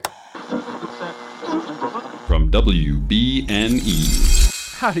WBNE.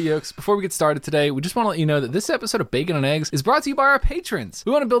 Howdy, yokes. Before we get started today, we just want to let you know that this episode of Bacon and Eggs is brought to you by our patrons.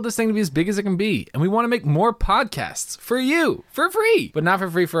 We want to build this thing to be as big as it can be, and we want to make more podcasts for you, for free, but not for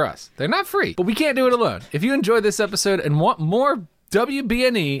free for us. They're not free, but we can't do it alone. If you enjoyed this episode and want more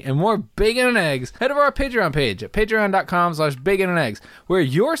WBNE and more Bacon and Eggs, head over our Patreon page at patreon.com/bacon and eggs, where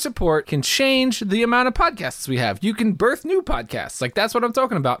your support can change the amount of podcasts we have. You can birth new podcasts, like that's what I'm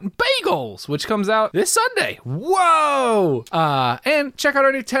talking about. And Bagels, which comes out this Sunday. Whoa! And check out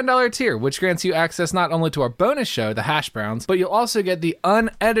our new $10 tier, which grants you access not only to our bonus show, The Hash Browns, but you'll also get the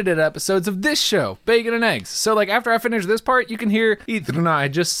unedited episodes of this show, Bacon and Eggs. So like after I finish this part, you can hear Ethan and I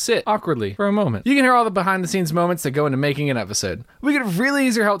just sit awkwardly for a moment. You can hear all the behind the scenes moments that go into making an episode. We could really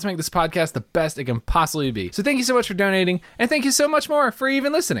use your help to make this podcast the best it can possibly be. So thank you so much for donating, and thank you so much more for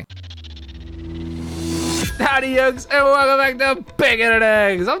even listening. Howdy, yokes, and welcome back to Bacon and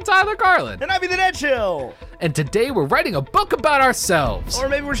Eggs. I'm Tyler Carlin. And I'm the Ned Chill. And today we're writing a book about ourselves. Or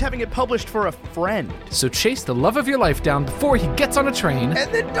maybe we're just having it published for a friend. So chase the love of your life down before he gets on a train.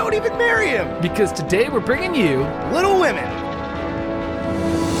 And then don't even marry him. Because today we're bringing you Little Women.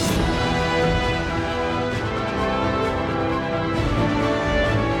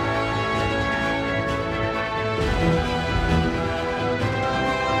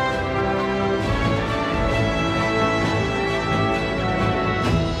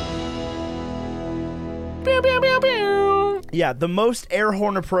 Yeah, the most air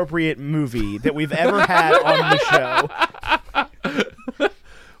horn appropriate movie that we've ever had on the show.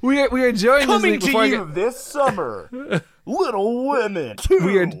 We are enjoying Coming this to you this summer, Little Women.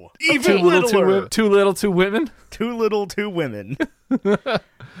 We are Even too little, littler. too little, two women. Too little, two women.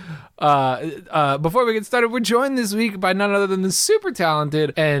 Before we get started, we're joined this week by none other than the super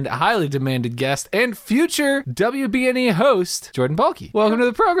talented and highly demanded guest and future WBNE host, Jordan Balke. Welcome to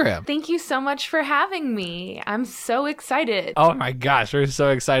the program. Thank you so much for having me. I'm so excited. Oh my gosh, we're so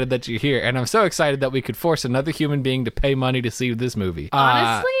excited that you're here. And I'm so excited that we could force another human being to pay money to see this movie.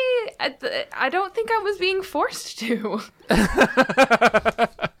 Honestly, I don't think I was being forced to.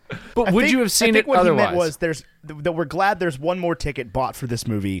 But would you have seen it what otherwise? He meant was that we're glad there's one more ticket bought for this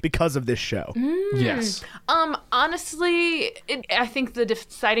movie because of this show. Yes. Honestly, I think the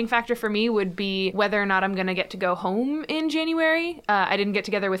deciding factor for me would be whether or not I'm going to get to go home in January. I didn't get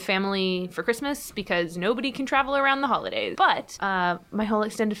together with family for Christmas because nobody can travel around the holidays. But my whole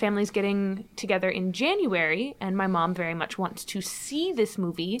extended family is getting together in January, and my mom very much wants to see this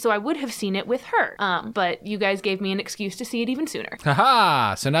movie, so I would have seen it with her. But you guys gave me an excuse to see it even sooner.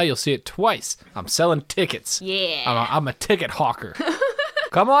 Haha, so now you'll see it twice. I'm selling tickets. Yeah. I'm a ticket hawker.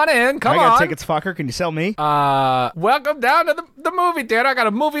 Come on in, come I on. got tickets, fucker. Can you sell me? Welcome down to the movie theater. I got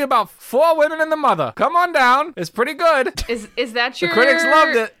a movie about 4 women and the mother. Come on down. It's pretty good. Is that your... The critics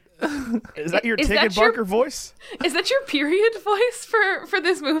loved it. Is that your is ticket that your- barker voice? Is that your period voice for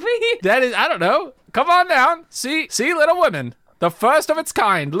this movie? That is, I don't know. Come on down. See Little Women. The first of its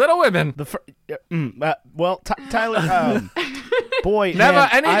kind, Little Women. Tyler, boy, Never man,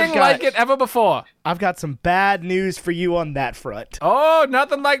 anything like it ever before. I've got some bad news for you on that front. Oh,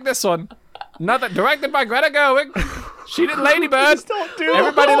 nothing like this one. Nothing. Directed by Greta Gerwig. She did Ladybird. Just don't do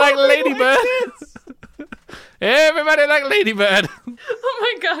Everybody it. liked Ladybird. Everybody liked Ladybird. Oh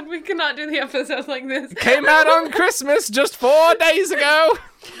my god, we cannot do the episode like this. Came out on Christmas just 4 days ago.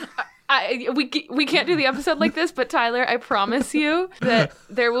 We can't do the episode like this, but Tyler, I promise you that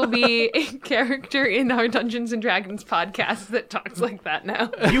there will be a character in our Dungeons and Dragons podcast that talks like that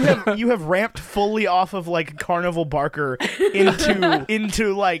now. You have ramped fully off of like Carnival Barker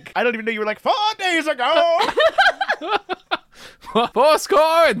into like I don't even know, you were like 4 days ago.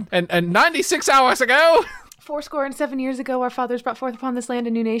 4 and 96 hours ago. 7 years ago, our fathers brought forth upon this land a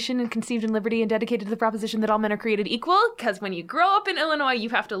new nation and conceived in liberty and dedicated to the proposition that all men are created equal. Because when you grow up in Illinois, you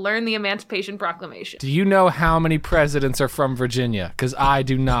have to learn the Emancipation Proclamation. Do you know how many presidents are from Virginia? Because I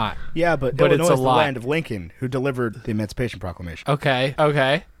do not. Yeah, but But Illinois it's a is the lot. land of Lincoln, who delivered the Emancipation Proclamation. Okay.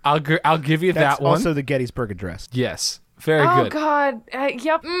 I'll give you That's that one. also the Gettysburg Address. Yes. Very Oh, good. God.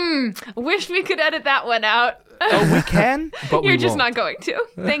 Yep. Wish we could edit that one out. Oh, we can? But You're we just won't. not going to.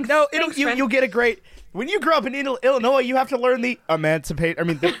 Thanks. No, Thanks, friend. you'll get a great... When you grow up in Illinois, you have to learn the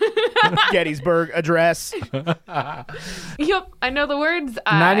the Gettysburg Address. Yep, I know the words.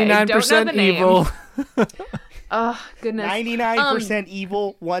 I don't know the 99% name. evil. Oh, goodness. 99%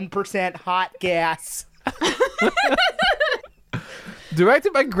 evil, 1% hot gas.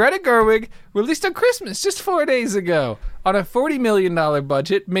 Directed by Greta Gerwig, released on Christmas just 4 days ago. On a $40 million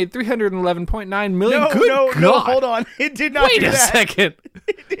budget, made $311.9 million. Good God. No, hold on. It did not Wait do a that. second.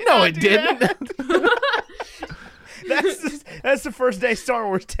 No, it didn't. That's the first day Star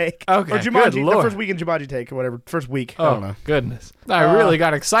Wars take. Okay, Or good Jumanji, the Lord. first weekend Jumanji take, or whatever. First week. I don't know. Goodness. I really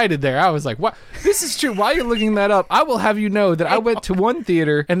got excited there. I was like, what? This is true. While you're looking that up, I will have you know that I went to one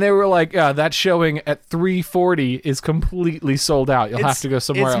theater and they were like, that showing at 3:40 is completely sold out. You'll have to go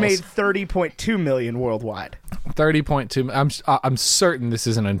somewhere else. It's made $30.2 million worldwide. 30.2. I'm certain this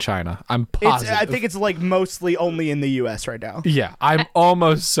isn't in China. I'm positive. I think it's like mostly only in the U.S. right now. Yeah, I'm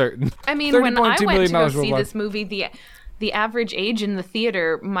almost certain. I mean, when I $30.2 went million to go see worldwide. this movie, the average age in the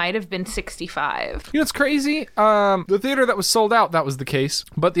theater might have been 65. You know what's crazy? The theater that was sold out, that was the case.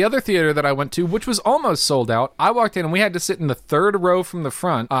 But the other theater that I went to, which was almost sold out, I walked in and we had to sit in the third row from the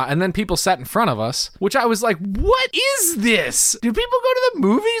front, and then people sat in front of us, which I was like, what is this? Do people go to the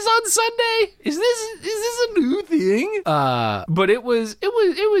movies on Sunday? Is this a new thing? But it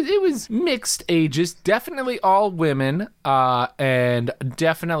was mixed ages, definitely all women, and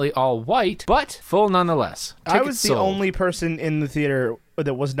definitely all white, but full nonetheless. I Tickets was the sold. only person in the theater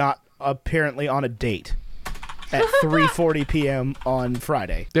that was not apparently on a date at 3:40 p.m. on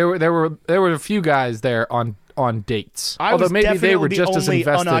Friday. There were a few guys there on dates. I Although was maybe definitely they were the just as only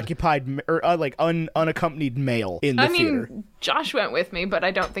invested. unoccupied or unaccompanied male in the I theater. mean, Josh went with me, but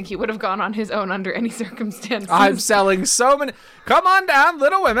I don't think he would have gone on his own under any circumstances. I'm selling so many. Come on down,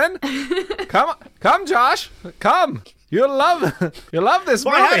 Little Women. Come, Josh. Come. You'll love this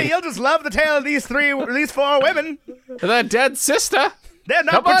Boy, honey, movie. you'll just love the tale of these four women. The dead sister. They're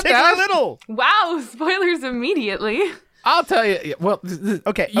not Come on particularly down. little. Wow, spoilers immediately. I'll tell you. Well,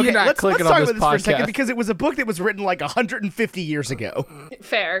 Okay, you're not let's clicking talk on about this for a second podcast. because it was a book that was written like 150 years ago.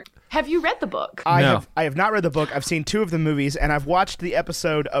 Fair. Have you read the book? No. I have not read the book. I've seen 2 of the movies, and I've watched the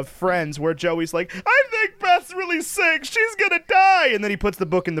episode of Friends where Joey's like, I think Beth's really sick. She's gonna die. And then he puts the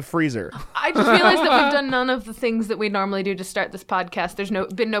book in the freezer. I just realized that we've done none of the things that we normally do to start this podcast. There's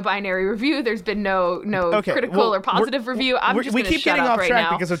been no binary review. There's been no Okay, critical well, or positive review. We keep getting off right track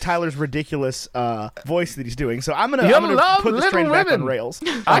now. because of Tyler's ridiculous voice that he's doing. So I'm gonna You'll love put this Little train back on Women. rails.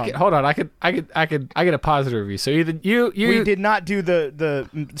 Hold on. I get a positive review. So either you We did not do the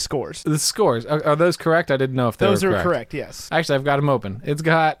scores. the scores. Are those correct? I didn't know if they Those were are correct. Yes. Actually, I've got them open. It's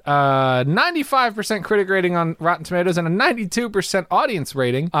got 95% critic rating on Rotten Tomatoes and a 92% audience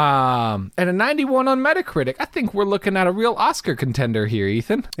rating, and a 91 on Metacritic. I think we're looking at a real Oscar contender here,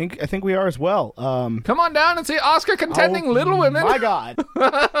 Ethan. I think we are as well. Come on down and see Oscar contending Little Women. My God.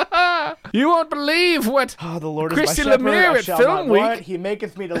 You won't believe what Oh, the Lord Christy is my shepherd. Lemire I at shall Film not Week. want. He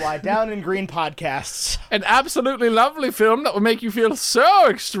maketh me to lie down in green podcasts. an absolutely lovely film that will make you feel so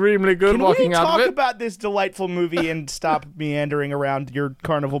extremely good Can walking we out talk of it. about this delightful movie and stop meandering around your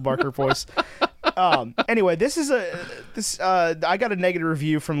Carnival Barker voice? Anyway, I got a negative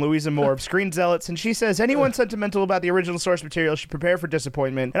review from Louisa Moore of Screen Zealots, and she says anyone sentimental about the original source material should prepare for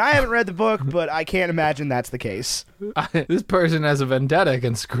disappointment. And I haven't read the book, but I can't imagine that's the case. This person has a vendetta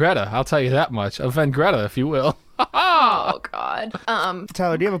against Greta. I'll tell you that much. A vendetta, if you will. Oh God.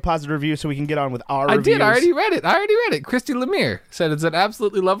 Tyler, do you have a positive review so we can get on with our I reviews? did. I already read it. Christy Lemire said it's an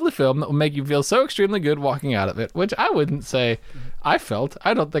absolutely lovely film that will make you feel so extremely good walking out of it, which I wouldn't say I felt.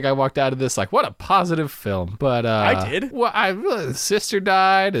 I don't think I walked out of this like, what a positive film. But I did. Well, the sister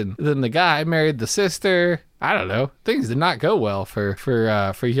died, and then the guy married the sister. I don't know. Things did not go well for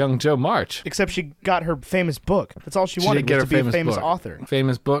young Joe March. Except she got her famous book. That's all she She wanted, did get was her to be a famous book. author.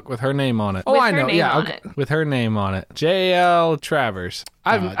 Famous book with her name on it. Oh, With I her know. name Yeah, on okay. it. With her name on it. J.L. Travers.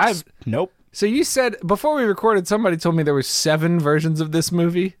 I've Nope. So you said before we recorded, somebody told me there were 7 versions of this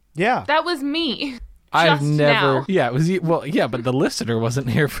movie. Yeah. That was me. I've Just never. now. Yeah, it was. Well, yeah, but the listener wasn't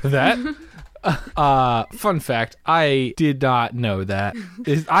here for that. Fun fact, I did not know that.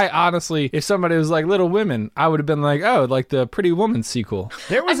 I honestly, if somebody was like Little Women, I would have been like, oh, like the Pretty Woman sequel.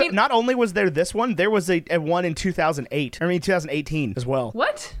 There was I mean- not only was there this one, there was a one in 2018 as well.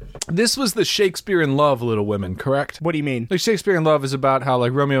 What? This was the Shakespeare in Love Little Women, correct? What do you mean? Like Shakespeare in Love is about how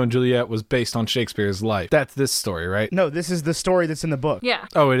like Romeo and Juliet was based on Shakespeare's life. That's this story, right? No, this is the story that's in the book. Yeah.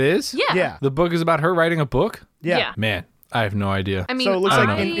 Oh, it is? Yeah. Yeah. The book is about her writing a book? Yeah. Man, I have no idea. I mean, So it looks like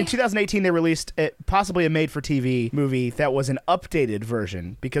I- in 2018 they released possibly a made-for-TV movie that was an updated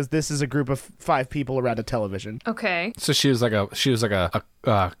version because this is a group of 5 people around a television. Okay. So she was like a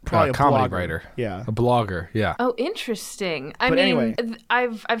Probably a comedy blogger. writer. Yeah. A blogger, yeah. Oh, interesting. I But mean, anyway.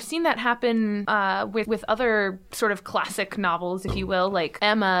 I've seen that happen with other sort of classic novels, if you will. Like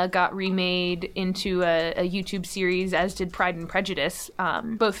Emma got remade into a YouTube series, as did Pride and Prejudice,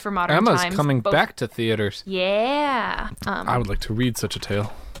 both for modern Emma's times. coming both- back to theaters. Yeah. I would like to read such a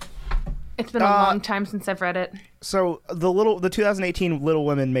tale. It's been a long time since I've read it. So the 2018 Little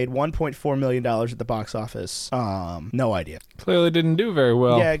Women made $1.4 million at the box office. No idea. Clearly didn't do very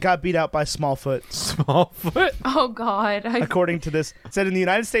well. Yeah, it got beat out by Smallfoot. Smallfoot. Oh, God. According to this, it said in the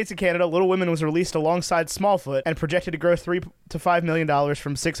United States and Canada, Little Women was released alongside Smallfoot and projected to gross $3 to $5 million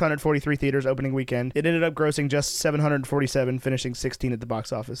from 643 theaters opening weekend. It ended up grossing just 747, finishing 16 at the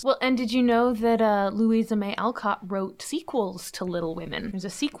box office. Well, and did you know that Louisa May Alcott wrote sequels to Little Women? There's a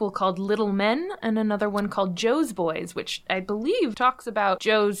sequel called Little Men and another one called Joe's Boys, which I believe talks about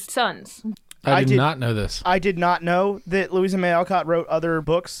Joe's sons. I did not know this. I did not know that Louisa May Alcott wrote other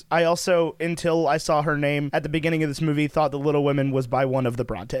books. I also, until I saw her name at the beginning of this movie, thought that Little Women was by one of the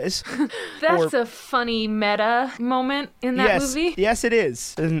Brontes. That's a funny meta moment in that movie. Yes, it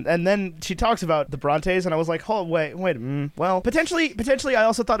is. And then she talks about the Brontes, and I was like, oh, wait. Well, potentially, I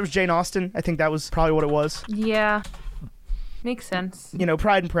also thought it was Jane Austen. I think that was probably what it was. Yeah. Makes sense. You know,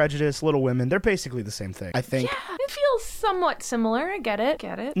 Pride and Prejudice, Little Women, they're basically the same thing, I think. Yeah, it feels somewhat similar. I get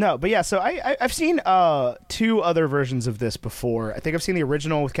it. No, but yeah, so I've seen 2 other versions of this before. I think I've seen the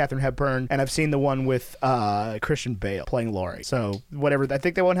original with Katharine Hepburn, and I've seen the one with Christian Bale playing Laurie. So whatever. I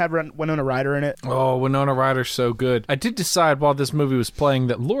think they won't have Winona Ryder in it. Oh, Winona Ryder's so good. I did decide while this movie was playing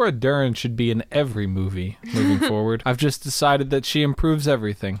that Laura Dern should be in every movie moving forward. I've just decided that she improves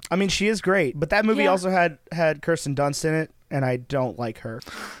everything. I mean, she is great, but that movie also had Kirsten Dunst in it. And I don't like her.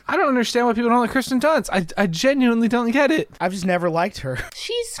 I don't understand why people don't like Kirsten Dunst. I genuinely don't get it. I've just never liked her.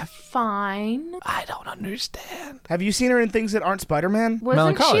 She's fine. I don't understand. Have you seen her in things that aren't Spider-Man? Wasn't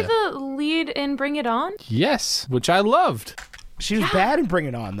Melancholia. she the lead in Bring It On? Yes, which I loved. She was bad in Bring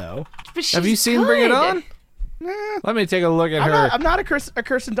It On, though. But she's Have you seen good. Bring It On? Let me take a look at her. I'm not a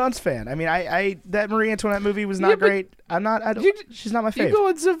Kirsten Dunst fan. I mean, I that Marie Antoinette movie was not great. She's not my favorite. You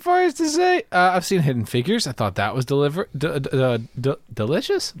going so far as to say I've seen Hidden Figures. I thought that was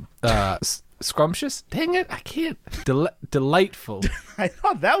delicious. Scrumptious? Dang it, I can't. Delightful. I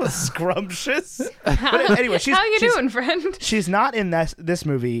thought that was scrumptious. But anyway, How you doing, friend? She's not in this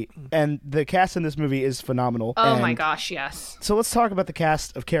movie, and the cast in this movie is phenomenal. Oh my gosh, yes. So let's talk about the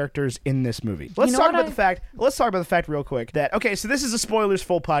cast of characters in this movie. Let's talk about the fact real quick that so this is a spoilers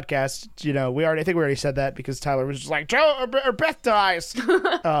full podcast. You know, I think we already said that because Tyler was just like, Joe or Beth dies.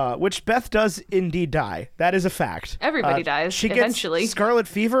 Which Beth does indeed die. That is a fact. Everybody dies she eventually. Gets scarlet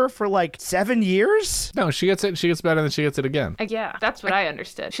fever for like 7 years. No, she gets it. She gets better, and then she gets it again. Yeah, that's what I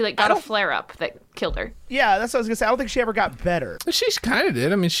understood. She got a flare up that killed her. Yeah, that's what I was gonna say. I don't think she ever got better. She kind of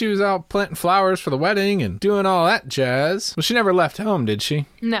did. I mean, she was out planting flowers for the wedding and doing all that jazz. Well, she never left home, did she?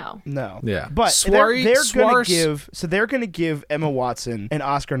 No. Yeah. But they're gonna give Emma Watson an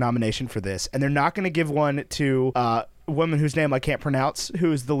Oscar nomination for this, and they're not gonna give one to a woman whose name I can't pronounce,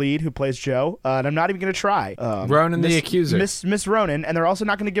 who is the lead, who plays Joe, and I'm not even going to try. Ronan the Accuser. Miss Ronan, and they're also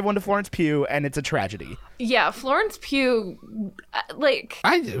not going to give one to Florence Pugh, and it's a tragedy. Yeah, Florence Pugh,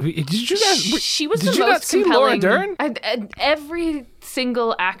 did you guys? she was did the you most not see compelling. Laura Dern? Every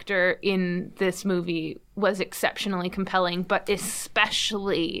single actor in this movie was exceptionally compelling, but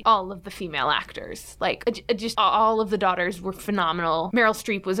especially all of the female actors. Just all of the daughters were phenomenal. Meryl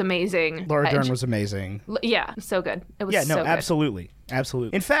Streep was amazing. Laura Dern was amazing. Yeah, so good. It was so good. Absolutely.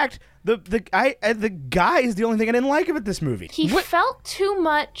 In fact, the guy is the only thing I didn't like about this movie. He felt too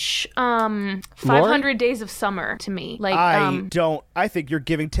much 500 Days of Summer to me. I think you're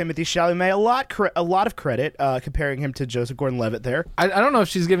giving Timothée Chalamet a lot of credit, comparing him to Joseph Gordon-Levitt there. I don't know if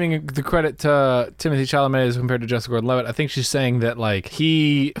she's giving the credit to Timothée Chalamet as compared to Joseph Gordon-Levitt. I think she's saying that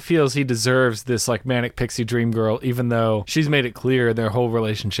he feels he deserves this manic pixie dream girl, even though she's made it clear in their whole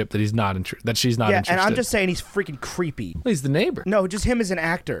relationship that she's not interested. Yeah, and I'm just saying he's freaking creepy. Well, he's the neighbor. No, just him as an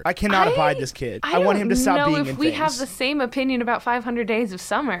actor. I cannot abide this kid. I want him to stop being in things. I don't know if we have the same opinion about 500 Days of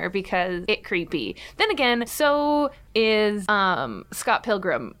Summer because it's creepy. Then again, so is Scott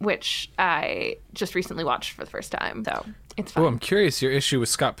Pilgrim, which I just recently watched for the first time. So it's fine. Oh, I'm curious your issue with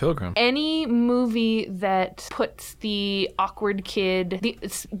Scott Pilgrim. Any movie that puts the awkward kid,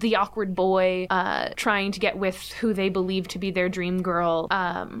 the awkward boy, trying to get with who they believe to be their dream girl,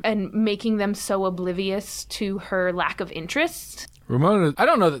 and making them so oblivious to her lack of interest. Ramona, I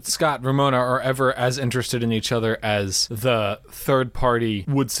don't know that Scott and Ramona are ever as interested in each other as the third party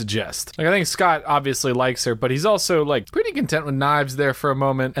would suggest. I think Scott obviously likes her, but he's also pretty content with Knives there for a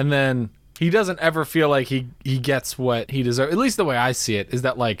moment, and then he doesn't ever feel like he gets what he deserves. At least the way I see it is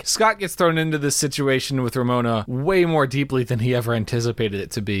that like Scott gets thrown into this situation with Ramona way more deeply than he ever anticipated it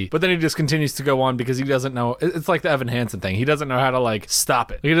to be. But then he just continues to go on because he doesn't know. It's like the Evan Hansen thing. He doesn't know how to like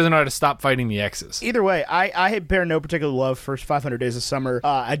stop it. He doesn't know how to stop fighting the exes. Either way, I bear no particular love for 500 Days of Summer.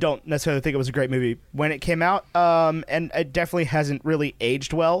 I don't necessarily think it was a great movie when it came out, and it definitely hasn't really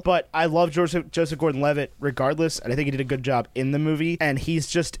aged well. But I love Joseph Gordon-Levitt regardless, and I think he did a good job in the movie. And he's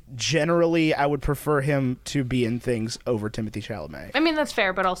just generally, I would prefer him to be in things over Timothée Chalamet. I mean, that's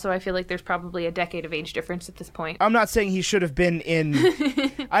fair, but also I feel like there's probably a decade of age difference at this point. I'm not saying he should have been in.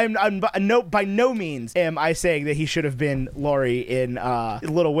 By no means am I saying that he should have been Laurie in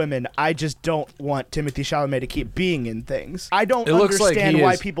Little Women. I just don't want Timothée Chalamet to keep being in things. I don't understand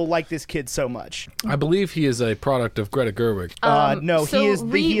why people like this kid so much. I believe he is a product of Greta Gerwig. No, so he is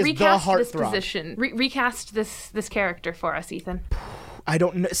the heartthrob. Recast this character for us, Ethan. I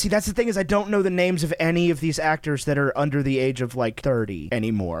don't know. See, that's the thing is I don't know the names of any of these actors that are under the age of like 30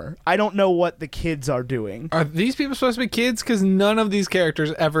 anymore. I don't know what the kids are doing. Are these people supposed to be kids? Because none of these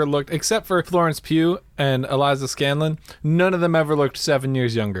characters ever looked, except for Florence Pugh and Eliza Scanlon, none of them ever looked 7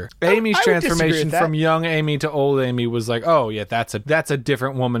 years younger. Amy's transformation from young Amy to old Amy was like, oh yeah, that's a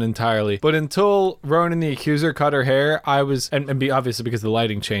different woman entirely. But until Ronan the Accuser cut her hair, I was, and obviously because the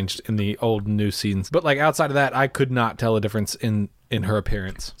lighting changed in the old and new scenes. But like outside of that, I could not tell a difference in her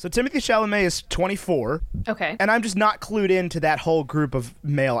appearance. So Timothée Chalamet is 24. Okay. And I'm just not clued into that whole group of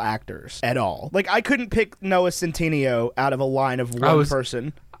male actors at all. Like, I couldn't pick Noah Centineo out of a line of one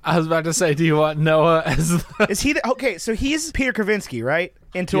person. I was about to say, do you want Noah as Is he okay, so he's Peter Krasinski, right?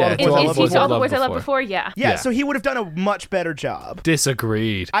 Into All the Boys I Loved Before? Yeah, so he would have done a much better job.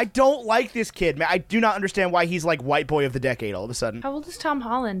 Disagreed. I don't like this kid, man. I do not understand why he's like white boy of the decade all of a sudden. How old is Tom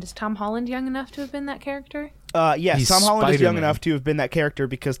Holland? Is Tom Holland young enough to have been that character? Yes, He's Tom Holland Spider-Man. is young enough to have been that character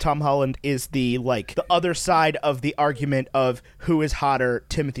because Tom Holland is the other side of the argument of who is hotter,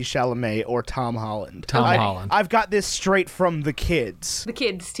 Timothée Chalamet or Tom Holland. Holland. I've got this straight from the kids. The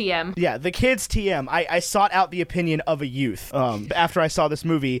kids TM. Yeah, the kids TM. I sought out the opinion of a youth after I saw this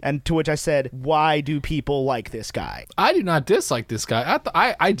movie, and to which I said, why do people like this guy? I do not dislike this guy.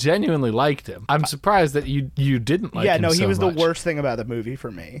 I genuinely liked him. I'm surprised that you didn't like him. Yeah, no, he was much. the worst thing about the movie for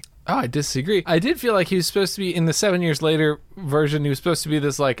me. Oh, I disagree. I did feel like he was supposed to be, in the 7 years later version, he was supposed to be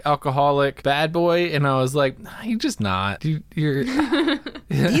this like alcoholic bad boy, and I was like, nah, you're just not. You're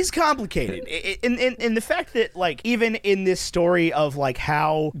He's complicated. In the fact that like even in this story of like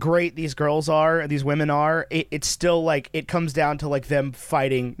how great these girls are, these women are, it's still like it comes down to like them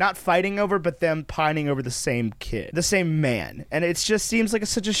not fighting over, but them pining over the same kid, the same man, and it just seems like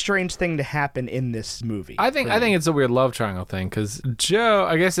such a strange thing to happen in this movie. I think it's a weird love triangle thing because Joe,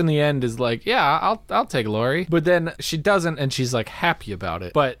 I guess in the end, is like, yeah, I'll take Laurie, but then she doesn't, and she's like happy about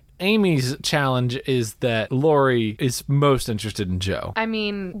it. But Amy's challenge is that Laurie is most interested in Joe. I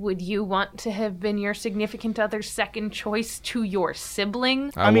mean, would you want to have been your significant other's second choice to your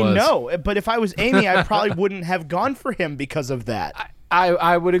sibling? I mean, no, but if I was Amy, I probably wouldn't have gone for him because of that.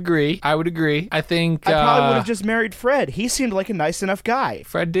 I would agree. I think I probably would have just married Fred. He seemed like a nice enough guy.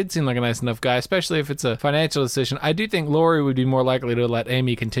 Fred did seem like a nice enough guy, especially if it's a financial decision. I do think Laurie would be more likely to let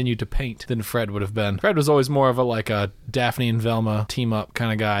Amy continue to paint than Fred would have been. Fred was always more of a Daphne and Velma team up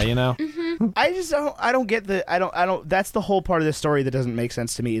kind of guy, you know? I don't get that's the whole part of this story that doesn't make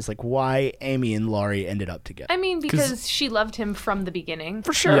sense to me is like why Amy and Laurie ended up together. I mean, because she loved him from the beginning.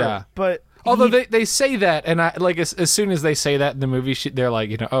 For sure. Yeah. But although they say that, and I like as soon as they say that in the movie, they're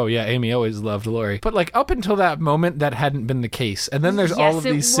like, oh yeah, Amy always loved Laurie. But like up until that moment, that hadn't been the case. And then there's all of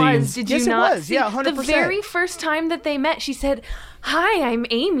these scenes. Did you not? It was. Yeah, 100%. The very first time that they met, she said, "Hi, I'm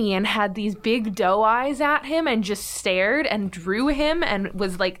Amy," and had these big doe eyes at him and just stared and drew him and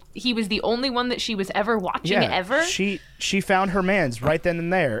was like, he was the only one that she was ever watching ever. She found her mans right then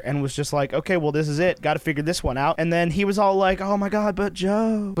and there and was just like, okay, well, this is it. Got to figure this one out. And then he was all like, oh my God, but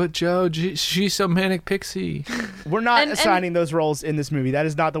Joe. But Joe, she's so manic pixie. We're not assigning those roles in this movie. That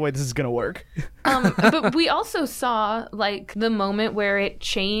is not the way this is going to work. But we also saw like the moment where it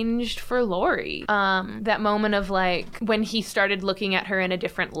changed for Laurie. That moment of like when he started looking at her in a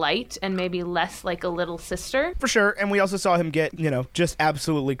different light and maybe less like a little sister. For sure. And we also saw him get, just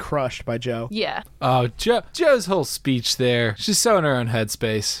absolutely crushed by Joe. Yeah. Oh, Joe's whole speech there. She's so in her own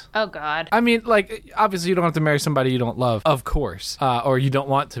headspace. Oh, God. I mean, like, obviously you don't have to marry somebody you don't love, of course, or you don't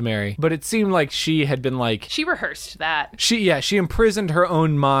want to marry. But it seemed like she had been like... She rehearsed that. She imprisoned her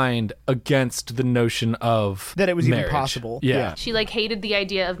own mind against the notion of that it was marriage. even possible. Yeah. She, like, hated the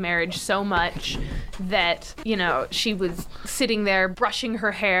idea of marriage so much that, she was sitting sitting there brushing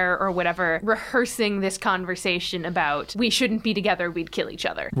her hair or whatever, rehearsing this conversation about we shouldn't be together, we'd kill each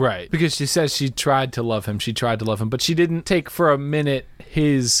other. Right. Because she says she tried to love him, but she didn't take for a minute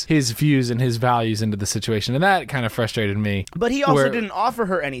his views and his values into the situation, and that kind of frustrated me. But he also didn't offer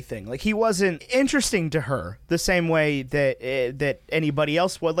her anything. Like, he wasn't interesting to her the same way that anybody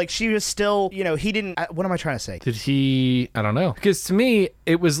else would. Like, she was still, he didn't. What am I trying to say? Did he? I don't know. Because to me,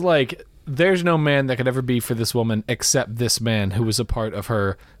 it was like, there's no man that could ever be for this woman except this man who was a part of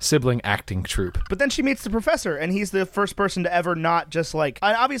her sibling acting troupe. But then she meets the professor, and he's the first person to ever not just like...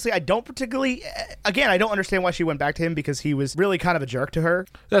 And obviously, I don't particularly... Again, I don't understand why she went back to him, because he was really kind of a jerk to her.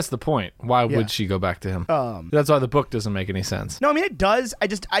 That's the point. Why would she go back to him? That's why the book doesn't make any sense. No, I mean, it does.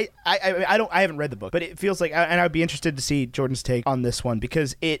 I haven't read the book, but it feels like... And I'd be interested to see Jordan's take on this one,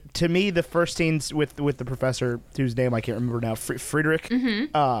 because to me, the first scenes with the professor, whose name I can't remember now, Friedrich,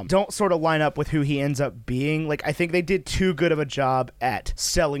 don't sort of line up with who he ends up being. Like, I think they did too good of a job at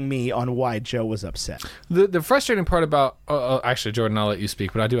selling me on why Joe was upset. The frustrating part about actually, Jordan, I'll let you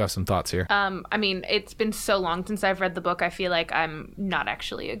speak, but I do have some thoughts here. I mean, it's been so long since I've read the book. I feel like I'm not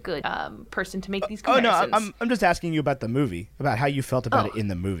actually a good person to make these comparisons. Oh no, I'm just asking you about the movie, about how you felt about it in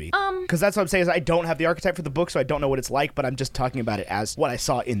the movie. Because that's what I'm saying is I don't have the archetype for the book, so I don't know what it's like, but I'm just talking about it as what I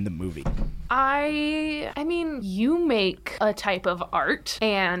saw in the movie. I mean, you make a type of art,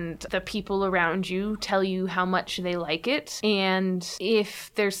 and the people around you tell you how much they like it, and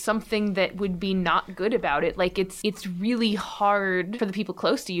if there's something that would be not good about it, like it's really hard for the people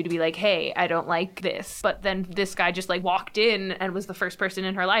close to you to be like, hey, I don't like this. But then this guy just like walked in and was the first person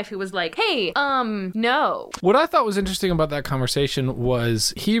in her life who was like, hey, no. What I thought was interesting about that conversation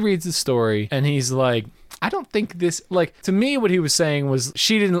was he reads the story and he's like, I don't think this, like, to me, what he was saying was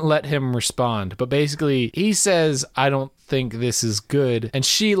she didn't let him respond. But basically, he says, I don't think this is good. And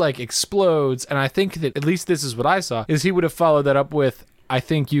she, like, explodes. And I think that, at least this is what I saw, is he would have followed that up with, I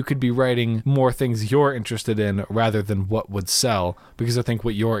think you could be writing more things you're interested in rather than what would sell, because I think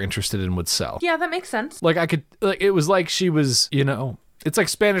what you're interested in would sell. Yeah, that makes sense. Like, it was like she was, it's like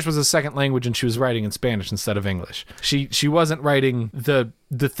Spanish was a second language and she was writing in Spanish instead of English. She wasn't writing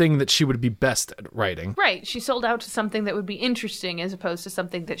the thing that she would be best at writing. Right. She sold out to something that would be interesting as opposed to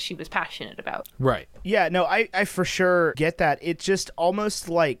something that she was passionate about. Right. Yeah, no, I for sure get that. It's just almost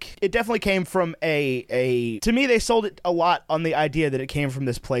like it definitely came from to me, they sold it a lot on the idea that it came from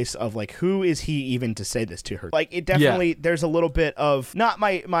this place of like, who is he even to say this to her? Like, it definitely, there's a little bit of not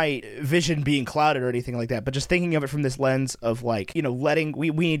my vision being clouded or anything like that, but just thinking of it from this lens of like, letting, we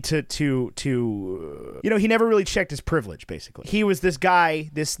need to he never really checked his privilege, basically. He was this guy,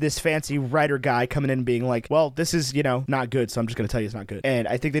 this fancy writer guy coming in and being like, well, this is, not good, so I'm just going to tell you it's not good. And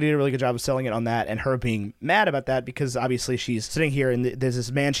I think they did a really good job of selling it on that, and her being mad about that because obviously she's sitting here and there's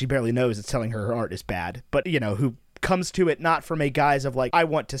this man she barely knows that's telling her art is bad, but, who comes to it not from a guise of like, I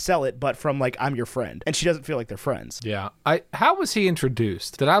want to sell it, but from like, I'm your friend. And she doesn't feel like they're friends. Yeah. How was he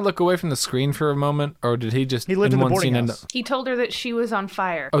introduced? Did I look away from the screen for a moment, or did he just... He lived in the boarding house. He told her that she was on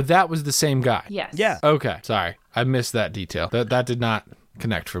fire. Oh, that was the same guy? Yes. Yeah. Okay. Sorry. I missed that detail. That did not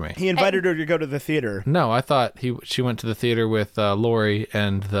connect for me. He invited her to go to the theater. No, I thought she went to the theater with Lori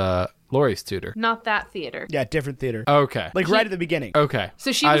and Lori's tutor. Not that theater. Yeah, different theater. Okay. Like right at the beginning. Okay.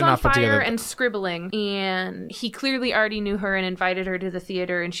 So she was on fire and scribbling, and he clearly already knew her and invited her to the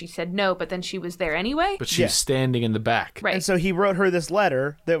theater, and she said no, but then she was there anyway. But she was standing in the back. Right. And so he wrote her this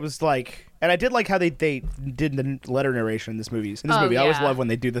letter that was like... And I did like how they did the letter narration in this movie. I always love when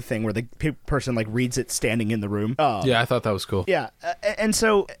they do the thing where the person like reads it standing in the room. Yeah, I thought that was cool. Yeah, and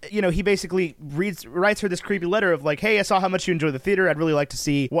so he basically writes her this creepy letter of like, hey, I saw how much you enjoy the theater. I'd really like to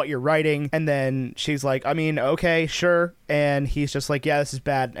see what you're writing. And then she's like, I mean, okay, sure. And he's just like, yeah, this is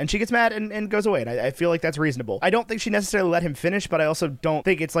bad. And she gets mad and goes away. And I feel like that's reasonable. I don't think she necessarily let him finish, but I also don't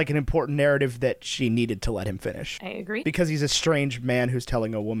think it's like an important narrative that she needed to let him finish. I agree. Because he's a strange man who's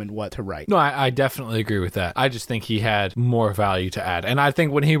telling a woman what to write. No, I definitely agree with that. I just think he had more value to add. And I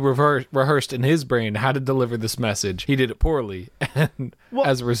think when he rehearsed in his brain how to deliver this message, he did it poorly. And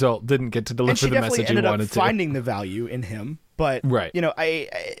as a result, didn't get to deliver the message he wanted to. And she definitely ended up finding the value in him. But right.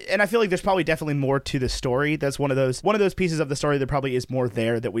 I feel like there's probably definitely more to the story. That's one of those pieces of the story that probably is more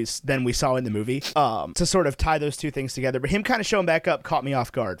there than we saw in the movie. To sort of tie those two things together. But him kind of showing back up caught me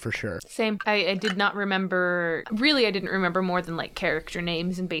off guard for sure. Same. I did not remember. Really, I didn't remember more than like character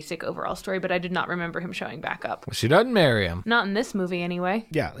names and basic overall story. But I did not remember him showing back up. Well, she doesn't marry him. Not in this movie, anyway.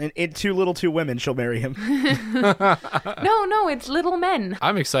 Yeah, in Too Little Two Women, she'll marry him. No, it's Little Men.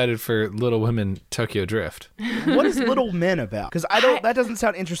 I'm excited for Little Women Tokyo Drift. What is Little Men about? Because that doesn't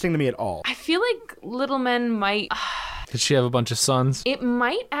sound interesting to me at all. I feel like Little Men might... Did she have a bunch of sons? It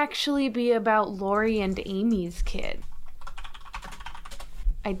might actually be about Lori and Amy's kid.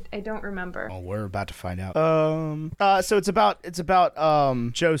 I don't remember. Oh, we're about to find out. So it's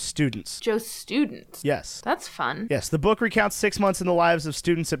about Joe's students. Joe's students. Yes. That's fun. Yes, the book recounts 6 months in the lives of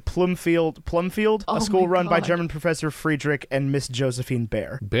students at Plumfield, Oh a school my run by God. German Professor Friedrich and Miss Josephine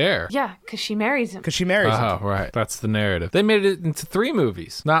Bear. Bear. Yeah, because she marries him. Because she marries him. Oh, right. That's the narrative. They made it into 3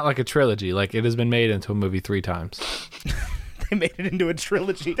 movies, not like a trilogy. Like it has been made into a movie 3 times. They made it into a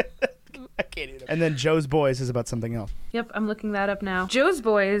trilogy. I can't even. And then Joe's Boys is about something else. Yep, I'm looking that up now. Joe's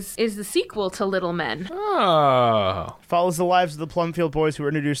Boys is the sequel to Little Men. Oh. Follows the lives of the Plumfield boys who were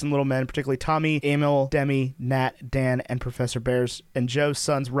introduced in Little Men, particularly Tommy, Emil, Demi, Nat, Dan, and Professor Bears, and Joe's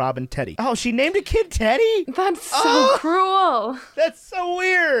sons Rob and Teddy. Oh, she named a kid Teddy? That's so cruel. That's so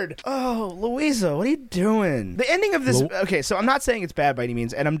weird. Oh, Louisa, what are you doing? The ending of this... Okay, so I'm not saying it's bad by any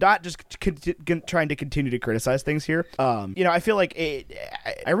means, and I'm not just trying to continue to criticize things here. I feel like...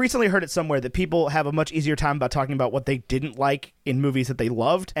 I recently heard it somewhere that people have a much easier time about talking about what they didn't like in movies that they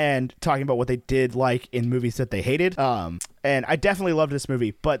loved and talking about what they did like in movies that they hated. And I definitely loved this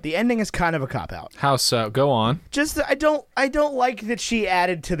movie, but the ending is kind of a cop-out. How so? Go on. Just I don't like that she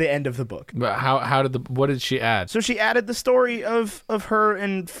added to the end of the book. But what did she add? So she added the story of her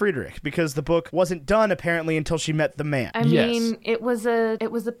and Friedrich because the book wasn't done apparently until she met the man. I Yes. mean, it was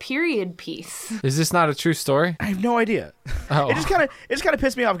a period piece. Is this not a true story? I have no idea. Oh. It just kind of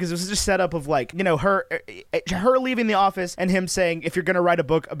pissed me off because it was just set up of like, her leaving the office and him saying if you're going to write a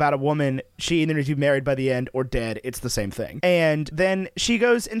book about a woman, she either needs to be married by the end or dead. It's the same thing. And then she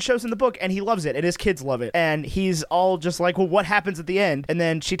goes and shows him the book and he loves it and his kids love it. And he's all just like, well, what happens at the end? And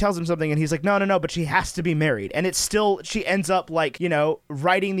then she tells him something and he's like, no, but she has to be married. And it's still, she ends up like,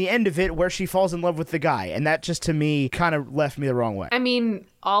 writing the end of it where she falls in love with the guy. And that just to me kind of left me the wrong way. I mean,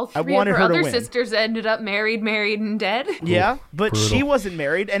 all 3 of wanted her her to other win. sisters ended up married, and dead. Yeah, but brutal. she wasn't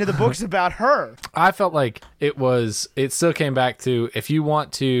married and the book's about her. I felt like it still came back to if you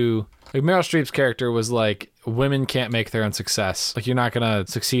want to, like Meryl Streep's character was like, women can't make their own success. Like you're not going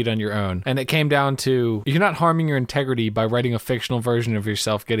to succeed on your own. And it came down to you're not harming your integrity by writing a fictional version of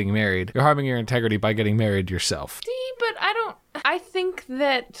yourself getting married. You're harming your integrity by getting married yourself. See, but I think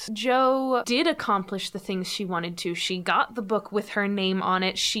that Joe did accomplish the things she wanted to. She got the book with her name on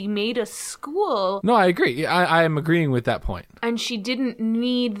it. She made a school. No, I agree. I am agreeing with that point. And she didn't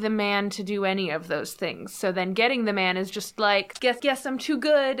need the man to do any of those things. So then getting the man is just like, guess I'm too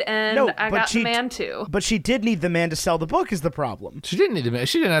good and I got the man too. But she did need the man to sell the book is the problem. She didn't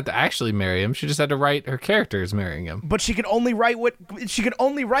have to actually marry him. She just had to write her characters marrying him. But she can only write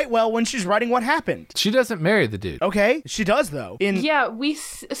well when she's writing what happened. She doesn't marry the dude. Okay, she does though. Yeah,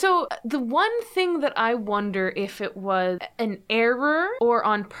 so the one thing that I wonder if it was an error or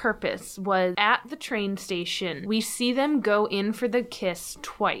on purpose was at the train station, we see them go in for the kiss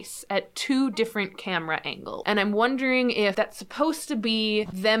twice at 2 different camera angles. And I'm wondering if that's supposed to be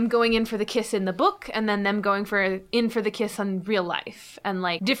them going in for the kiss in the book and then them going in for the kiss on real life and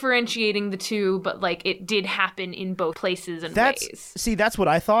like differentiating the two, but like it did happen in both places and ways. See, that's what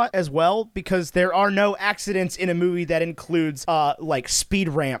I thought as well, because there are no accidents in a movie that includes like speed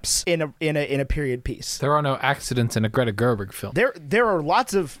ramps in a period piece. There are no accidents in a Greta Gerwig film. There are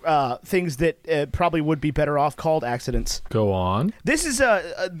lots of things that probably would be better off called accidents. Go on. This is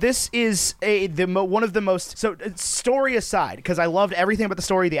one of the most, so story aside, because I loved everything about the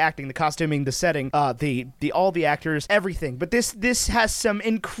story, the acting, the costuming, the setting, all the actors, everything. But this has some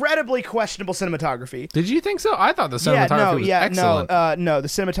incredibly questionable cinematography. Did you think so? I thought the cinematography was excellent. No, the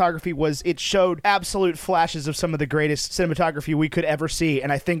cinematography it showed absolute flashes of some of the greatest cinematography we could ever see,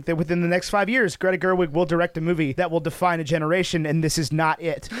 and I think that within the next 5 years, Greta Gerwig will direct a movie that will define a generation, and this is not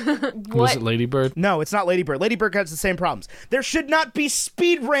it. Was it Lady Bird? No, it's not Lady Bird. Lady Bird has the same problems. There should not be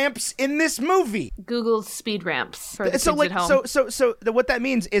speed ramps in this movie. Google's speed ramps for the kids at home. So what that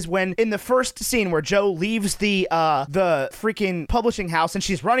means is when in the first scene where Joe leaves the freaking publishing house and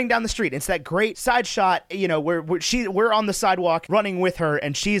she's running down the street, it's that great side shot, where we're on the sidewalk running with her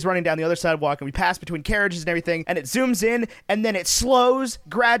and she's running down the other sidewalk and we pass between carriages and everything, and it zooms in and then it slows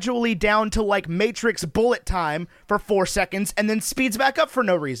gradually down to like Matrix bullet time for 4 seconds and then speeds back up for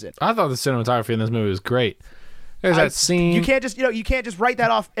no reason. I thought the cinematography in this movie was great. There's that scene. You can't just write that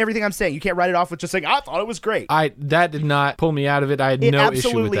off. Everything I'm saying, you can't write it off with just saying I thought it was great. That did not pull me out of it. I had no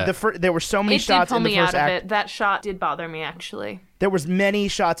issue with that. There were so many shots in the first act. That shot did bother me actually. There was many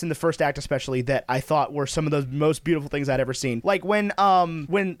shots in the first act especially that I thought were some of the most beautiful things I'd ever seen. Like when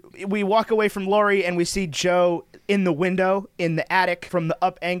we walk away from Laurie and we see Joe in the window in the attic from the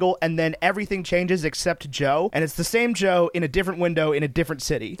up angle, and then everything changes except Joe, and it's the same Joe in a different window in a different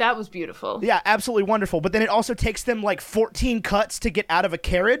city. That was beautiful. Yeah, absolutely wonderful. But then it also takes them like 14 cuts to get out of a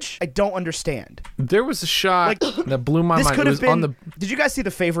carriage. I don't understand. There was a shot that blew my This mind. could It have was on been. Did you guys see The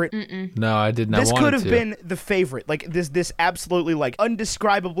Favorite? No, I did not. This wanted could have to. been The Favorite, like this absolutely like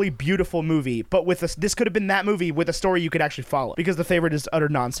undescribably beautiful movie, but this could have been that movie with a story you could actually follow, because The Favorite is utter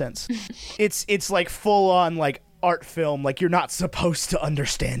nonsense. It's like full on like art film, like you're not supposed to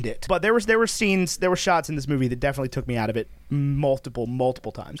understand it. But there were shots in this movie that definitely took me out of it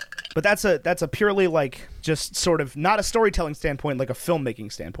multiple times. But that's a purely like just sort of not a storytelling standpoint, like a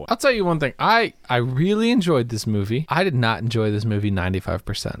filmmaking standpoint. I'll tell you one thing. I really enjoyed this movie. I did not enjoy this movie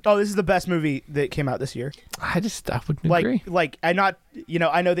 95%. Oh, this is the best movie that came out this year. I wouldn't agree. I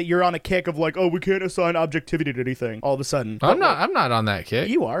know that you're on a kick of like, oh, we can't assign objectivity to anything all of a sudden. I'm not on that kick.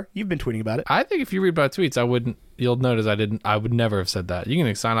 You are. You've been tweeting about it. I think if you read my tweets, you'll notice I would never have said that. You can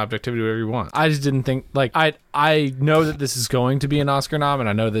assign objectivity whatever you want. I just didn't think, like, I know that this is going to be an Oscar nom, and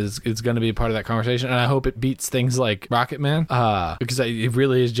I know that it's going to be a part of that conversation, and I hope it beats things like Rocketman, because it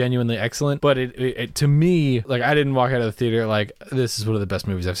really is genuinely excellent. But it to me, like, I didn't walk out of the theater like, this is one of the best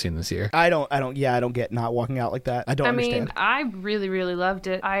movies I've seen this year. I don't get not walking out like that. I don't understand. mean, I really, really loved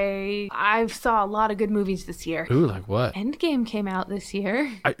it. I saw a lot of good movies this year. Ooh, like what? Endgame came out this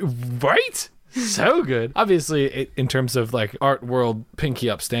year. Right? So good. Obviously, in terms of like art world pinky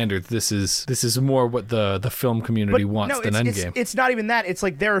up standards, this is more what the film community wants than Endgame. It's not even that. It's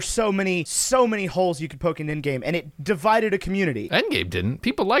like there are so many holes you could poke in Endgame, and it divided a community. Endgame didn't.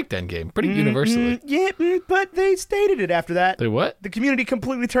 People liked Endgame pretty universally. But they stated it after that. They what? The community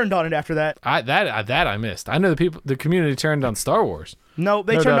completely turned on it after that. That I missed. I know the community turned on Star Wars. No,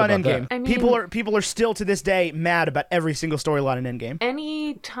 they No turned doubt on about Endgame. that. I mean- People are still to this day mad about every single storyline in Endgame.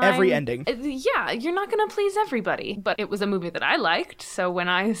 Every ending. Yeah, you're not going to please everybody. But it was a movie that I liked. So when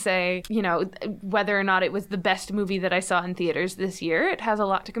I say, whether or not it was the best movie that I saw in theaters this year, it has a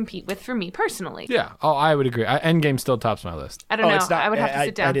lot to compete with for me personally. Yeah. Oh, I would agree. Endgame still tops my list. I don't know. It's not, I would have to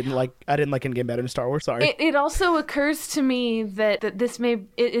sit down. I didn't like Endgame better than Star Wars. Sorry. It also occurs to me that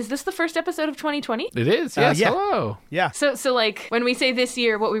is this the first episode of 2020? It is. Yes. Yeah. Hello. Yeah. So like when we say this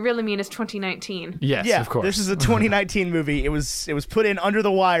year, what we really mean is 2019. Yes. Yeah, Of course. this is a 2019 movie. It was put in under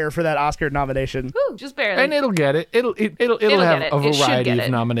the wire for that Oscar nomination. Woo, just barely. And it'll get it. It'll have get it. a It should variety get of it.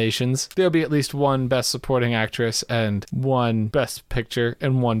 nominations. There'll be at least one Best Supporting Actress and one Best Picture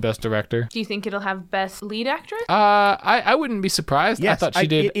and one Best Director. Do you think it'll have Best Lead Actress? I wouldn't be surprised. Yes, I thought she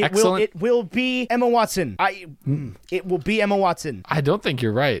did it excellent. It will be Emma Watson. It will be Emma Watson. I don't think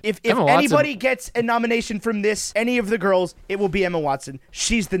you're right. If Emma Watson- anybody gets a nomination from any of the girls, it will be Emma Watson.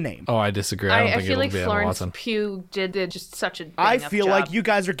 She's the name. Oh, I disagree. I don't think feel it'll like be Emma Florence Watson. Pugh did just such a I bang-up feel job. like you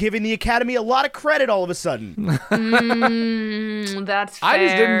guys are giving the Academy a lot of credit all of a sudden. That's fair. I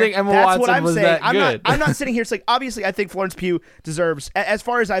just didn't think Emma That's Watson what I'm was saying. that good. I'm not sitting here. It's like, obviously, I think Florence Pugh deserves, as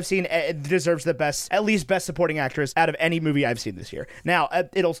far as I've seen, deserves the best, at least best supporting actress out of any movie I've seen this year. Now,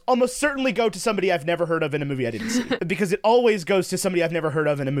 it'll almost certainly go to somebody I've never heard of in a movie I didn't see, because it always goes to somebody I've never heard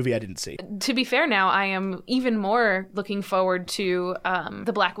of in a movie I didn't see. To be fair, now I am even more looking forward to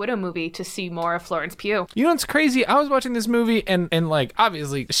the Black Widow movie to see more of Florence Pugh. You know what's crazy? I was watching this movie and like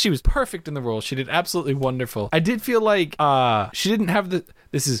obviously she was perfect in the role. She did absolutely wonderful. I did feel like she didn't have the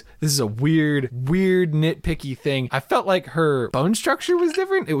this is a weird nitpicky thing. I felt like her bone structure was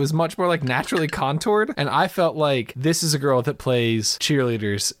different. It was much more like naturally contoured, and I felt like this is a girl that plays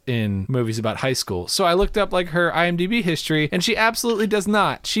cheerleaders in movies about high school. So I looked up like her IMDb history, and she absolutely does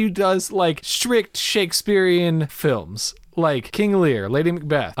not. She does like strict Shakespearean films. Like King Lear, Lady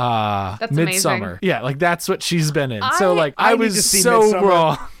Macbeth, That's Midsummer. amazing. Yeah, like that's what she's been in. So like I I need to was see so Midsommar.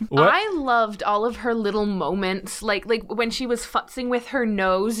 wrong. What? I loved all of her little moments, like when she was futzing with her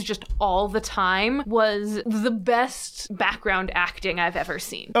nose just all the time was the best background acting I've ever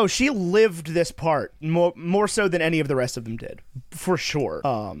seen. Oh, she lived this part more so than any of the rest of them did, for sure.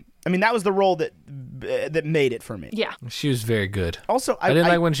 I mean, that was the role that made it for me. Yeah. She was very good. Also, I didn't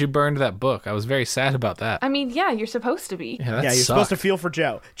like when she burned that book. I was very sad about that. I mean, yeah, you're supposed to be. Yeah, that Yeah, you're sucked. supposed to feel for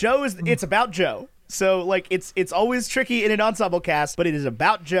Joe. It's about Joe. So, like, it's always tricky in an ensemble cast, but it is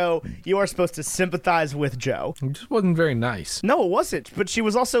about Joe. You are supposed to sympathize with Joe. It just wasn't very nice. No, it wasn't. But she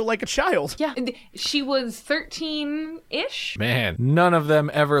was also like a child. Yeah, she was 13-ish. Man, none of them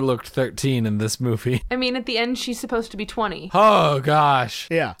ever looked 13 in this movie. I mean, at the end, she's supposed to be 20. Oh, gosh.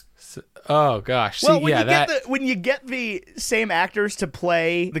 Yeah. Oh gosh. Well, See, when yeah, when you get the same actors to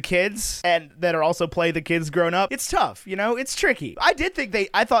play the kids and that are also play the kids grown up, it's tough. You know, it's tricky. I did think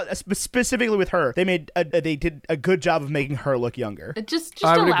I thought specifically with her, they did a good job of making her look younger. Just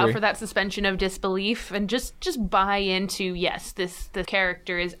I would allow agree. for that suspension of disbelief and just buy into, yes, the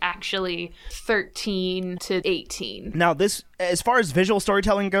character is actually 13 to 18. Now, this, as far as visual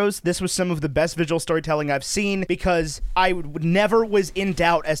storytelling goes, this was some of the best visual storytelling I've seen because I never was in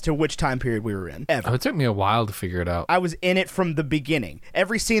doubt as to which time period we were in, ever. Oh, it took me a while to figure it out. I was in it from the beginning.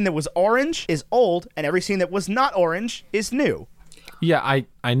 Every scene that was orange is old, and every scene that was not orange is new. Yeah,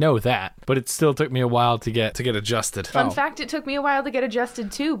 I know that, but it still took me a while to get adjusted. Fun fact, it took me a while to get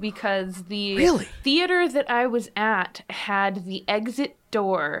adjusted too because the Really? theater that I was at had the exit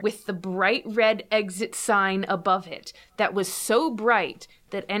door with the bright red exit sign above it that was so bright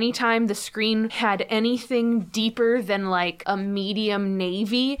that anytime the screen had anything deeper than like a medium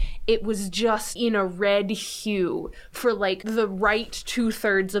navy, it was just in a red hue for like the right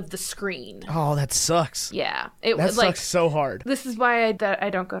 2/3 of the screen. Oh, that sucks. Yeah, it That was like sucks so hard. this is why I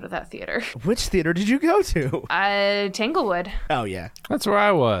don't go to that theater. Which theater did you go to? Tanglewood. Oh, yeah. That's where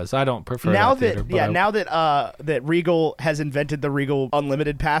I was. I don't prefer Now that theater, but now that Regal has invented the Regal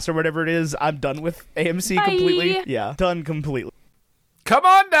Unlimited Pass or whatever it is, I'm done with AMC Bye. completely. Yeah, done completely. Come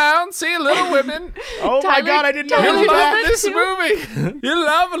on down, see Little Women. Oh my Tyler- God, I didn't know Tyler, you You did love that. this too? movie. You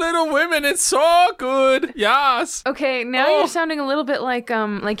love Little Women. It's so good. Yes. Okay, now Oh. you're sounding a little bit like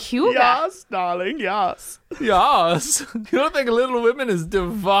Hugo. Yes, darling, yes. Yes. You don't think Little Women is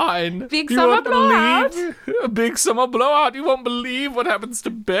divine. Big You summer won't blowout. believe- A big summer blowout. You won't believe what happens to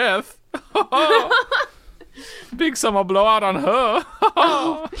Beth. Big summer blowout on her.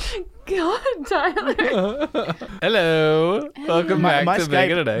 God, Tyler. Hello. Welcome back My to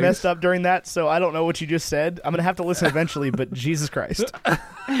Bacon Skype and Eggs. messed up during that, so I don't know what you just said. I'm gonna have to listen eventually, but Jesus Christ.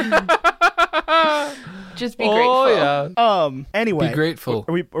 Just be grateful. Oh, yeah. Anyway, Be grateful,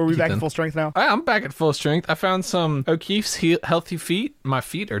 Are we back Ethan. at full strength now? I'm back at full strength. I found some O'Keefe's Healthy Feet. My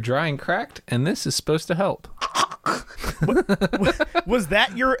feet are dry and cracked, and this is supposed to help. Was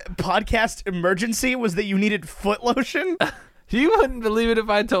that your podcast emergency? Was that you needed foot lotion? You wouldn't believe it if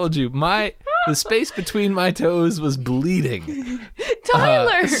I told you. The space between my toes was bleeding.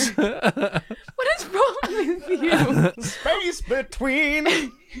 Tyler, what is wrong with you? Space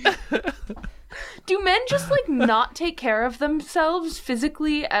between. Do men just like not take care of themselves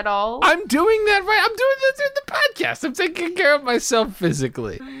physically at all? I'm doing that right. I'm doing this in the podcast. I'm taking care of myself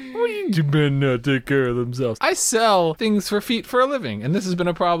physically. What do you do men not take care of themselves? I sell things for feet for a living, and this has been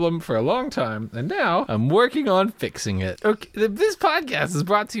a problem for a long time, and now I'm working on fixing it. Okay, this podcast is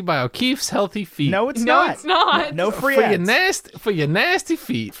brought to you by O'Keefe's Healthy Feet. No, it's No, not. it's not. No free for ads. your nasty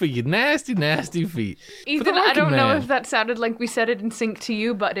feet. For your nasty feet. For the Ethan, I working don't know man. if that sounded like we said it in sync to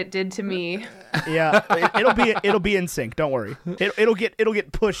you, but it did to me. Yeah, it'll be in sync. Don't worry. It'll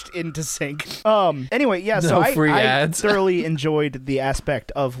get pushed into sync. Anyway, yeah. So No free I ads. thoroughly enjoyed the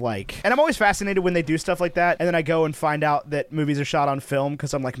aspect of like, and I'm always fascinated when they do stuff like that, and then I go and find out that movies are shot on film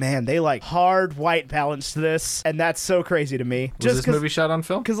because I'm like, man, they like hard white balanced this, and that's so crazy to me. Was this movie shot on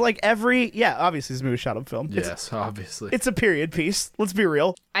film? Because like obviously this movie was shot on film. Yes, obviously. It's a period piece. Let's be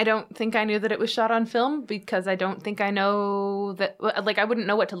real. I don't think I knew that it was shot on film because I don't think I know that. Like, I wouldn't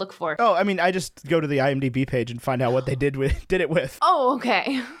know what to look for. Oh, I mean, I just go to the IMDb page and find out what they did it with. Oh,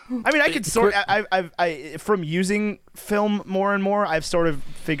 okay. I mean, I could sort. I from using film more and more, I've sort of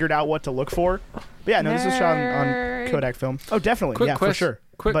figured out what to look for. But yeah, no, this was shot on Nerd. Kodak film. Oh, definitely, yeah, for sure.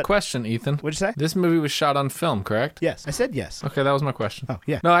 Quick But- question, Ethan. What'd you say? This movie was shot on film, correct? Yes, I said yes. Okay, that was my question. Oh,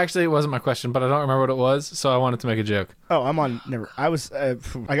 yeah. No, actually, it wasn't my question, but I don't remember what it was, so I wanted to make a joke. Oh, I'm on. Never. I was. I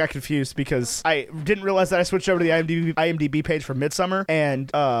got confused because I didn't realize that I switched over to the IMDb page for Midsummer, and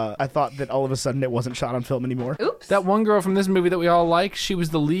I thought that all of a sudden it wasn't shot on film anymore. Oops. That one girl from this movie that we all like, she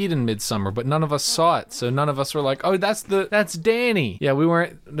was the lead in Midsummer, but none of us saw it, so none of us were like, "Oh, that's Danny." Yeah, we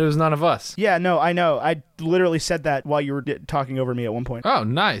weren't. There was none of us. Yeah, no, I know. I literally said that while you were talking over me at one point. Oh,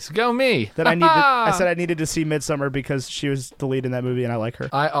 nice. Go me. That I said I needed to see Midsummer because she was the lead in that movie, and I like her.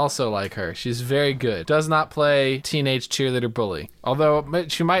 I also like her. She's very good. Does not play teenage cheerleader bully. Although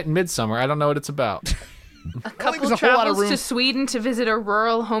she might in Midsummer. I don't know what it's about. A couple there's a whole lot of travels room- to Sweden to visit a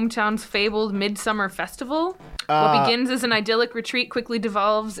rural hometown's fabled midsummer festival. What begins as an idyllic retreat quickly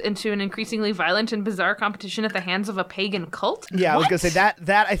devolves into an increasingly violent and bizarre competition at the hands of a pagan cult. Yeah, I was What? gonna say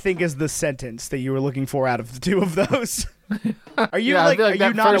that I think is the sentence that you were looking for out of the two of those. Are you Yeah, I feel like are you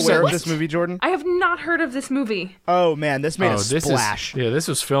that not first aware of sentence- this movie, Jordan? I have not heard of this movie. Oh man, this made a this splash this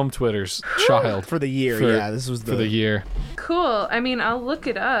was Film Twitter's child for the year. for- yeah, this was for the year. Cool. I mean, I'll look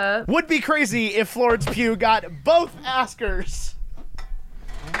it up. Would be crazy if Florence Pugh got both Oscars.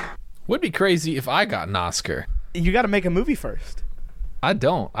 Would be crazy if I got an Oscar. You got to make a movie first. I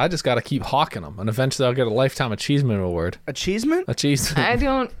don't. I just got to keep hawking them, and eventually I'll get a Lifetime Achievement Award. Achievement? Achievement. I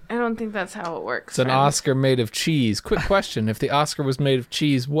don't think that's how it works. It's an friend. Oscar made of cheese. Quick question. If the Oscar was made of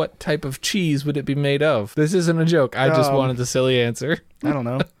cheese, what type of cheese would it be made of? This isn't a joke. I just wanted the silly answer. I don't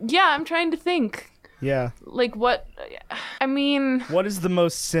know. Yeah, I'm trying to think. Yeah. Like what? I mean, What is the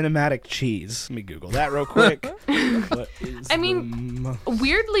most cinematic cheese? Let me Google that real quick. What is I mean,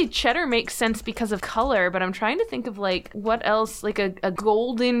 weirdly, cheddar makes sense because of color, but I'm trying to think of like what else, like a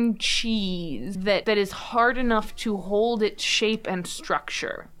golden cheese that is hard enough to hold its shape and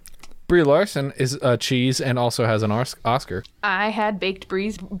structure. Brie Larson is a cheese and also has an Oscar. I had baked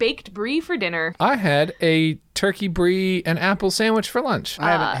brie for dinner. I had a turkey brie and apple sandwich for lunch.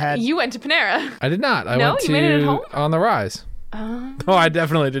 I haven't had. You went to Panera. I did not. I No? went You to made it at home? On the Rise. Oh, I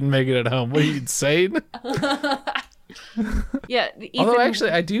definitely didn't make it at home. What are you insane? Yeah. Although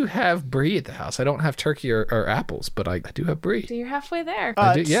actually, I do have brie at the house. I don't have turkey or apples, but I do have brie. So you're halfway there.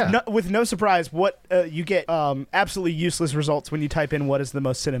 I do, yeah. With no surprise, what you get absolutely useless results when you type in what is the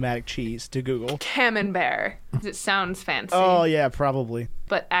most cinematic cheese to Google. Camembert. It sounds fancy, Oh yeah, probably.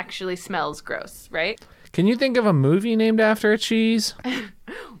 but actually smells gross, right? Can you think of a movie named after a cheese?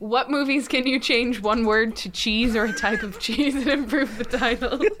 What movies can you change one word to cheese or a type of cheese and improve the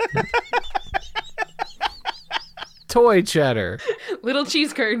title? Toy cheddar. Little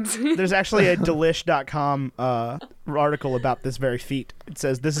cheese curds. There's actually a delish.com article about this very feat. It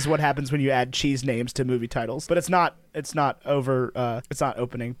says this is what happens when you add cheese names to movie titles. But it's not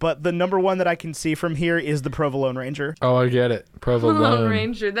opening. But the number one that I can see from here is the Provolone Ranger. Oh, I get it. Provolone Lone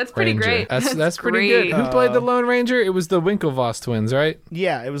Ranger. That's pretty Ranger. great. That's pretty good. Who played the Lone Ranger? It was the Winklevoss twins, right?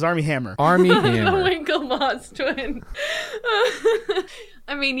 Yeah, it was Army Hammer. Army The Hammer. Winklevoss twin.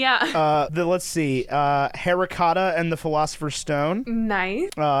 I mean, yeah. Let's see. Harry Potter and the Philosopher's Stone. Nice.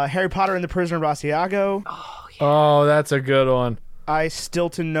 Harry Potter and the Prisoner of Asiago. Oh, that's a good one. I Still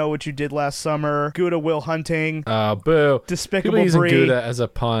to Know What You Did Last Summer. Gouda Will Hunting. Boo. Despicable People using Brie. Gouda as a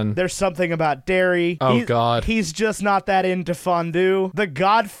pun. There's Something About Dairy. Oh, God. He's just not that into fondue. The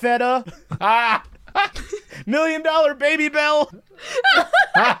Godfetta. Ah! $1 Million Baby Bell.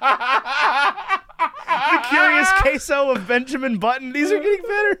 The Curious Queso of Benjamin Button. These are getting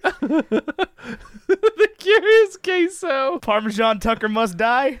better. The Curious Queso. Parmesan Tucker Must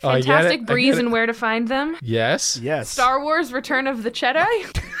Die. Oh, I get Fantastic it. I Breeze get it. and Where to Find Them. Yes. Yes. Star Wars Return of the Jedi.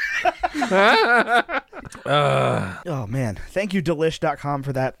 Oh, man. Thank you, Delish.com,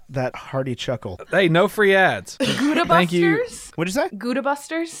 for that hearty chuckle. Hey, no free ads. Gouda Thank you. What'd you say? Gouda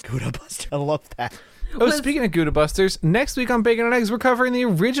Busters. Gouda Buster. I love that. Oh, speaking of Gouda Busters, next week on Bacon and Eggs, we're covering the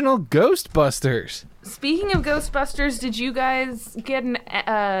original Ghostbusters. Speaking of Ghostbusters, did you guys get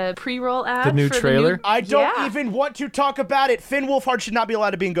a pre-roll ad? The new for trailer? I don't Yeah. even want to talk about it. Finn Wolfhard should not be allowed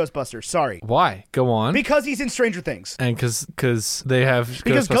to be in Ghostbusters. Sorry. Why? Go on. Because he's in Stranger Things. And because they have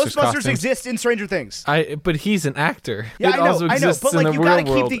Because Ghostbusters costumes. exists in Stranger Things. But he's an actor. Yeah, it I know, also I know. exists But in like, the you gotta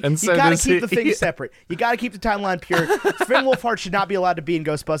real world. keep the and so does the he. things separate. You gotta keep the timeline pure. Finn Wolfhard should not be allowed to be in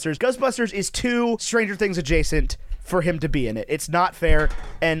Ghostbusters. Ghostbusters is too Stranger Things adjacent for him to be in it. It's not fair.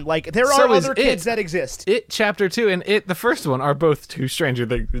 And like, there So are is other kids It. that exist. It Chapter 2 and It, the first one, are both two Stranger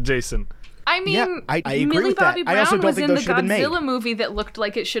Things adjacent. I mean, Yeah, I agree Millie with that. Bobby I Brown also don't was think in the those should have been made. Godzilla movie that looked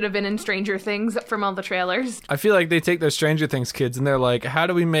like it should have been in Stranger Things from all the trailers. I feel like they take those Stranger Things kids and they're like, how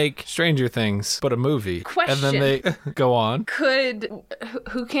do we make Stranger Things but a movie? And then they go on.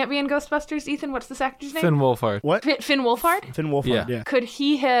 Who can't be in Ghostbusters, Ethan? What's this actor's name? Finn Wolfhard. What? Finn Wolfhard? Finn Wolfhard, yeah. Could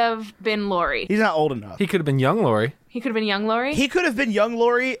he have been Laurie? He's not old enough. He could have been young Laurie. He could have been young Laurie? He could have been young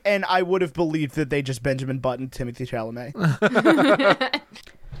Laurie, and I would have believed that they just Benjamin Button Timothy Chalamet.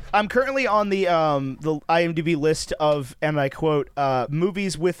 I'm currently on the IMDb list of, and I quote,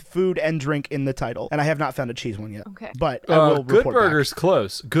 movies with food and drink in the title, and I have not found a cheese one yet. Okay. But I will Good report Burger's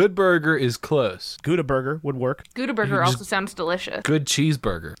close. Good Burger is close. back. Gouda Burger would work. Gouda Burger also sounds delicious. Good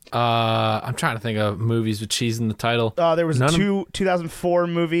Cheeseburger. I'm trying to think of movies with cheese in the title. There was a None of- 2004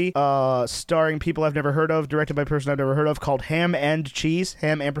 movie starring people I've never heard of, directed by a person I've never heard of, called Ham and Cheese.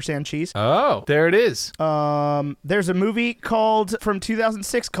 Ham ampersand cheese. Oh, there it is. There's a movie from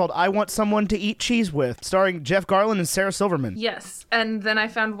 2006 called I Want Someone to Eat Cheese With, starring Jeff Garlin and Sarah Silverman. Yes. And then I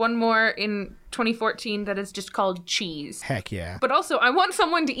found one more in 2014 that is just called Cheese. Heck yeah. But also, I Want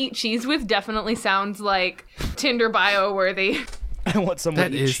Someone to Eat Cheese With definitely sounds like Tinder bio worthy. I want someone That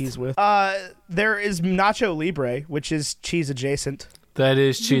to eat is- cheese with. There is Nacho Libre, which is cheese adjacent. That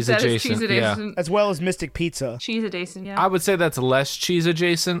is cheese That is adjacent. cheese Yeah. adjacent. As well as Mystic Pizza. Cheese adjacent, yeah. I would say that's less cheese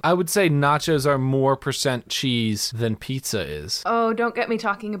adjacent. I would say nachos are more percent cheese than pizza is. Oh, don't get me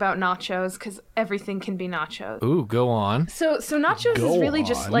talking about nachos, because everything can be nachos. Ooh, go on. So nachos Go is really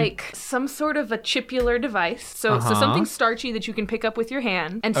just on. like some sort of a chipular device. So something starchy that you can pick up with your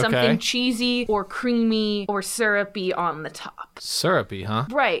hand, and Okay. something cheesy or creamy or syrupy on the top. Syrupy, huh?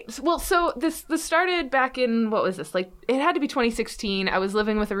 Right. Well, so this started back in, what was this? Like, it had to be 2016. I was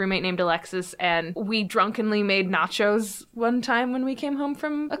living with a roommate named Alexis, and we drunkenly made nachos one time when we came home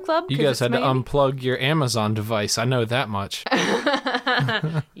from a club. You 'cause guys it's had to Miami. unplug your Amazon device. I know that much.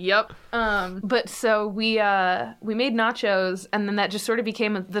 Yep. But so we made nachos, and then that just sort of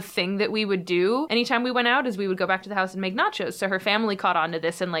became the thing that we would do anytime we went out, is we would go back to the house and make nachos. So her family caught on to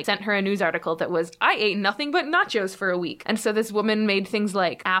this and like sent her a news article that was, I ate nothing but nachos for a week. And so this woman made things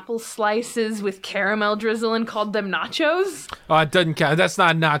like apple slices with caramel drizzle and called them nachos. Oh, it doesn't count. That's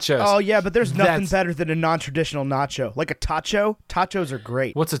not nachos. Oh, yeah, but there's nothing That's- better than a non-traditional nacho. Like a tacho. Tachos are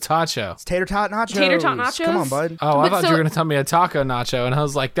great. What's a tacho? It's tater tot nachos. Tater tot nachos? Come on, bud. Oh, I But thought so- you were going to tell me a taco nacho, and I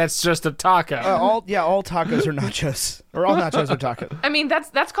was like, that's just a taco. All tacos are nachos. Or all nachos are tacos. I mean,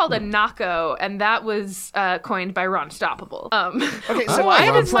 that's called a naco, and that was coined by Ron Stoppable. Okay, so Why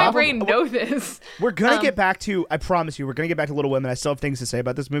Ron does my Stoppable? brain know this? We're gonna get back to, I promise you, we're gonna get back to Little Women. I still have things to say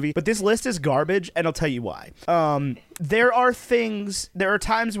about this movie, but this list is garbage, and I'll tell you why. There are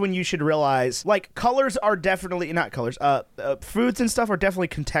times when you should realize, like, colors are definitely, not colors, foods and stuff are definitely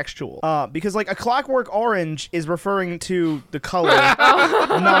contextual. Because, like, a Clockwork Orange is referring to the color,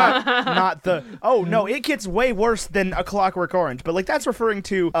 not the, oh, no, it gets way worse than a Clockwork Orange, but, like, that's referring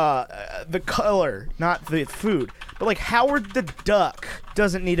to the color, not the food. But, like, Howard the Duck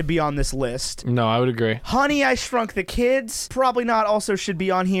doesn't need to be on this list. No, I would agree. Honey, I Shrunk the Kids probably not also should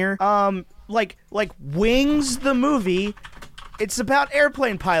be on here. Like Wings the movie, it's about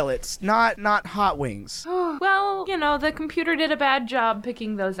airplane pilots, not Hot Wings. Well, you know, the computer did a bad job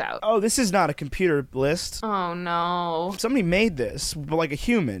picking those out. Oh, this is not a computer list. Oh no. Somebody made this, but like a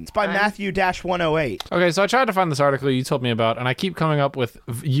human. It's by Matthew-108. Okay, so I tried to find this article you told me about, and I keep coming up with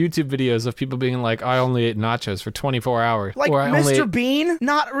YouTube videos of people being like, I only ate nachos for 24 hours. Like or I only Mr. ate- Bean,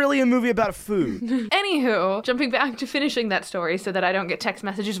 not really a movie about food. Anywho, jumping back to finishing that story so that I don't get text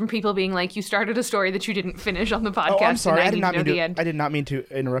messages from people being like, you started a story that you didn't finish on the podcast. Oh, I'm sorry. And I I did not mean to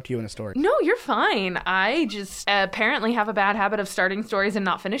interrupt you in a story. No, you're fine. I just apparently have a bad habit of starting stories and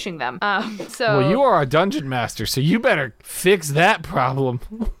not finishing them. So Well, you are a dungeon master, so you better fix that problem.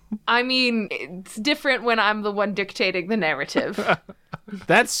 I mean, it's different when I'm the one dictating the narrative.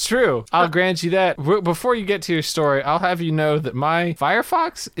 That's true. I'll grant you that. Before you get to your story, I'll have you know that my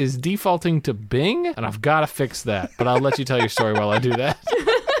Firefox is defaulting to Bing, and I've got to fix that. But I'll let you tell your story while I do that.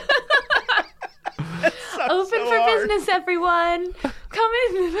 Open for business, everyone. Come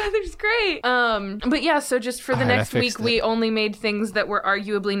in, the weather's great. But yeah, so just for the All right, I next week, fixed it. we only made things that were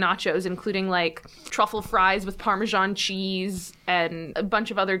arguably nachos, including like truffle fries with Parmesan cheese and a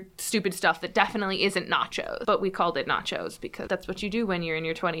bunch of other stupid stuff that definitely isn't nachos. But we called it nachos because that's what you do when you're in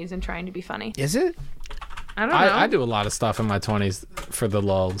your 20s and trying to be funny. Is it? I don't know. I do a lot of stuff in my 20s for the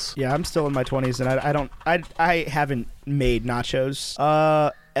lulls. Yeah, I'm still in my 20s, and I haven't made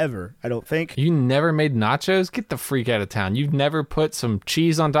nachos. Ever, I don't think. You never made nachos? Get the freak out of town. You've never put some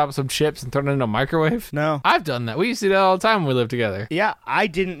cheese on top of some chips and thrown it in a microwave? No. I've done that. We used to do that all the time when we lived together. Yeah, I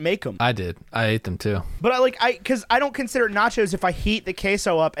didn't make them. I did. I ate them too. But because I don't consider it nachos if I heat the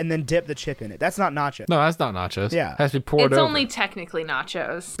queso up and then dip the chip in it. That's not nacho. No, that's not nachos. Yeah. It has to be poured it's over. only technically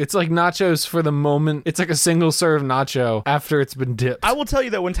nachos. It's like nachos for the moment. It's like a single serve nacho after it's been dipped. I will tell you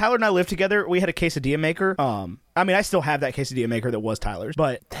that when Tyler and I lived together, we had a quesadilla maker. I mean, I still have that quesadilla maker that was Tyler's,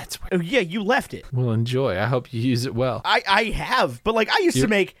 but That's oh, yeah, you left it. Well, enjoy. I hope you use it well. I have, but like I used to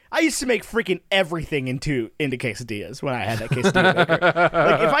make freaking everything into quesadillas when I had that quesadilla maker.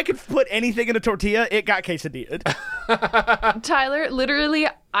 Like if I could put anything in a tortilla, it got quesadilla. Tyler, literally,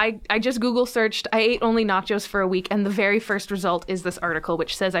 I just Google searched, I ate only nachos for a week, and the very first result is this article,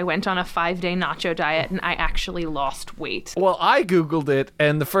 which says I went on a 5-day nacho diet, and I actually lost weight. Well, I Googled it,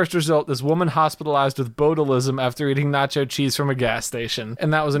 and the first result is woman hospitalized with botulism after eating nacho cheese from a gas station.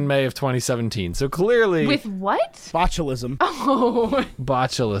 And that was in May of 2017. So clearly... With what? Botulism. Oh,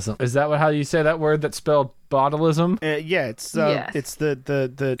 botulism. Is that how you say that word that's spelled botulism? Yeah, it's Yes. it's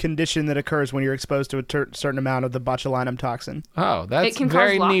the condition that occurs when you're exposed to a certain amount of the botulinum toxin. Oh, It that's can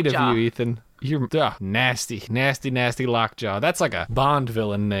very cause neat of lockjaw. you, Ethan. You're nasty, nasty, nasty Lockjaw. That's like a Bond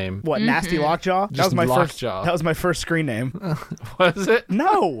villain name. What, Nasty Lockjaw? That Just was my Lockjaw. That was my first screen name. Was it?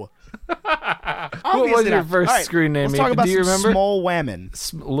 No. What was your first All right, screen name? Let's talk about Do you some remember? Small Women.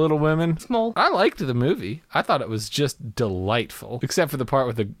 Little Women. Small. I liked the movie. I thought it was just delightful, except for the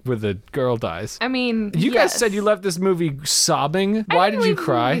part where the girl dies. I mean, You guys yes. said you left this movie sobbing. Why did you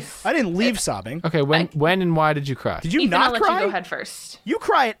cry? I didn't leave sobbing. Okay, when and why did you cry? Did you Ethan, I'll not let cry? you go ahead first. You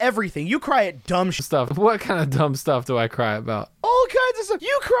cry at everything. You cry at dumb shit. Stuff. What kind of dumb stuff do I cry about? All kinds of stuff.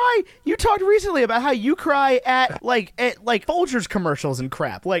 You cry. You talked recently about how you cry at Folgers commercials and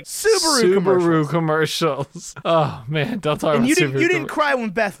crap, like Subaru commercials. Oh man, don't talk And about you Subaru. didn't cry when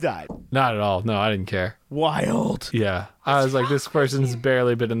Beth died. Not at all. No, I didn't care. Wild. Yeah, I was like, this person's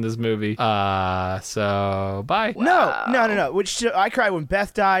barely been in this movie. So bye. No. Which I cried when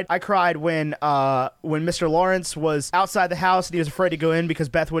Beth died. I cried when Mr. Lawrence was outside the house and he was afraid to go in because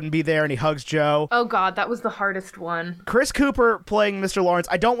Beth wouldn't be there, and he hugs Joe. Oh God, that was the hardest one. Chris Cooper playing Mr. Lawrence.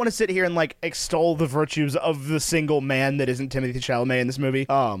 I don't want to sit here and extol the virtues of the single man that isn't Timothée Chalamet in this movie.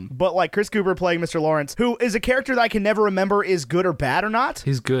 But Chris Cooper playing Mr. Lawrence, who is a character that I can never remember is good or bad or not.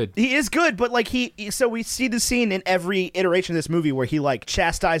 He's good. He is good, but so we see the scene in every iteration of this movie where he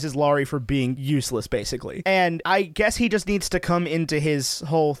chastises Laurie for being useless, basically. And I guess he just needs to come into his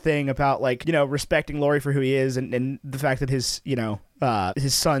whole thing about respecting Laurie for who he is, and the fact that his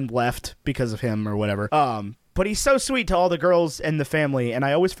son left because of him or whatever. But he's so sweet to all the girls and the family, and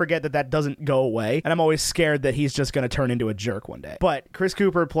I always forget that doesn't go away, and I'm always scared that he's just going to turn into a jerk one day. But Chris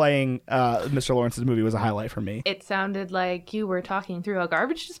Cooper playing Mr. Lawrence's movie was a highlight for me. It sounded like you were talking through a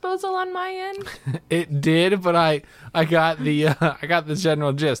garbage disposal on my end. It did, but I got the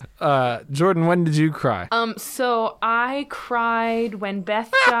general gist. Jordan, when did you cry? So I cried when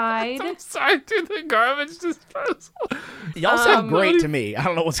Beth died. I'm sorry, dude. The garbage disposal. Y'all sound great to me. I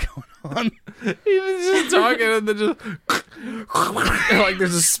don't know what's going on. He was just talking and then just like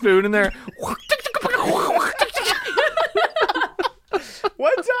there's a spoon in there. One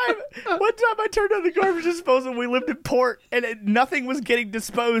time I turned on the garbage disposal and we lived in Port, and nothing was getting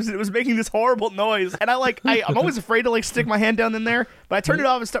disposed, and it was making this horrible noise. And I'm always afraid to stick my hand down in there, but I turned it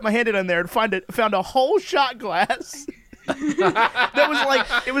off and stuck my hand in there and found a whole shot glass. That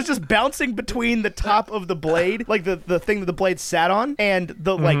was it was just bouncing between the top of the blade, the thing that the blade sat on, and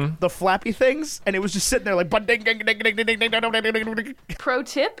the flappy things, and it was just sitting there Pro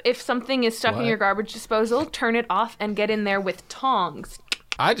tip, if something is stuck in What? your garbage disposal, turn it off and get in there with tongs.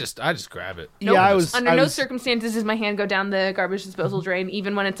 I just grab it. Yeah, I was Under no circumstances does my hand go down the garbage disposal drain,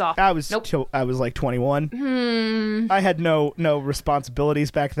 even when it's off. I was Nope. I was 21. I had no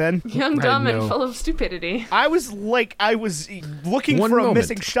responsibilities back then. Young, I dumb, know. and full of stupidity. I was looking One for a moment.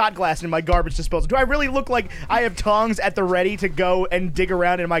 missing shot glass in my garbage disposal. Do I really look like I have tongs at the ready to go and dig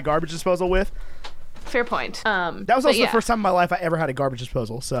around in my garbage disposal with? Fair point. That was also the first time in my life I ever had a garbage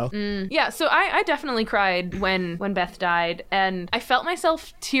disposal, so. Yeah, so I definitely cried when Beth died, and I felt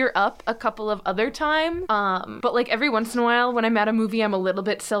myself tear up a couple of other times. But every once in a while, when I'm at a movie, I'm a little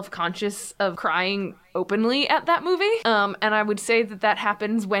bit self-conscious of crying openly at that movie. And I would say that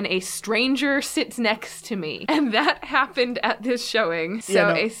happens when a stranger sits next to me. And that happened at this showing.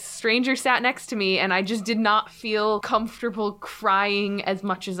 So a stranger sat next to me, and I just did not feel comfortable crying as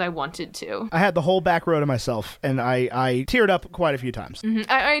much as I wanted to. I had the whole back row to myself, and I teared up quite a few times.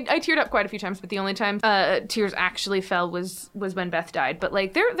 I teared up quite a few times, but the only time tears actually fell was when Beth died. But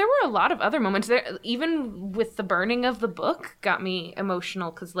there were a lot of other moments there, even with the burning of the book, got me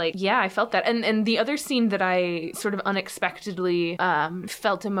emotional because I felt that. And the other scene that I sort of unexpectedly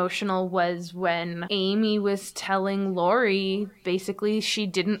felt emotional was when Amy was telling Laurie basically she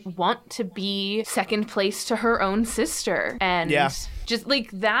didn't want to be second place to her own sister, and just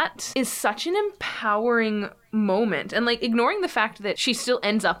that is such an empowering moment. And ignoring the fact that she still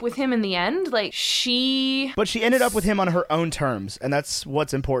ends up with him in the end, But she ended up with him on her own terms, and that's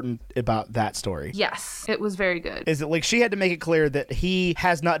what's important about that story. Yes, it was very good. Is that she had to make it clear that he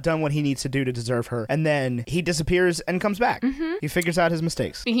has not done what he needs to do to deserve her, and then he disappears and comes back. He figures out his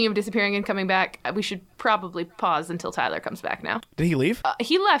mistakes. Speaking of disappearing and coming back, we should probably pause until Tyler comes back now. Did he leave?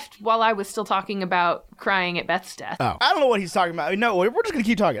 He left while I was still talking about crying at Beth's death. Oh. I don't know what he's talking about. No, we're just going to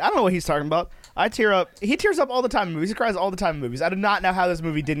keep talking. I don't know what he's talking about. I tear up. He tears up all the time in movies. He cries all the time in movies. I do not know how this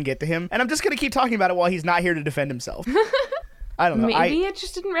movie didn't get to him, and I'm just going to keep talking about it while he's not here to defend himself. I don't know. Maybe it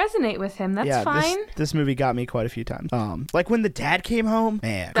just didn't resonate with him. That's fine. This movie got me quite a few times. When the dad came home,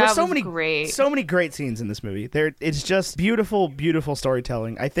 man. That There's was great. So many great scenes in this movie. It's just beautiful, beautiful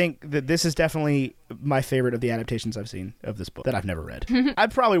storytelling. I think that this is definitely my favorite of the adaptations I've seen of this book that I've never read. I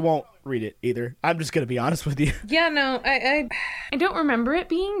probably won't read it either. I'm just going to be honest with you. Yeah, no, I don't remember it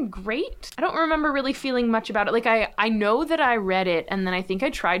being great. I don't remember really feeling much about it. Like, I know that I read it, and then I think I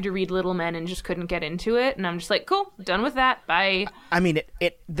tried to read Little Men and just couldn't get into it, and I'm just like, cool, done with that, bye. I mean,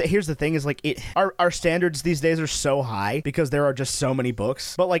 here's the thing is, like, our standards these days are so high because there are just so many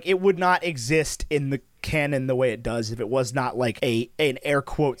books, but, like, it would not exist in the canon the way it does if it was not like an air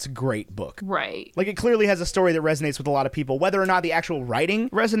quotes great book. Right. Like, it clearly has a story that resonates with a lot of people, whether or not the actual writing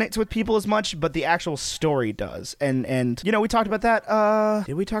resonates with people as much, but the actual story does. And you know, we talked about that.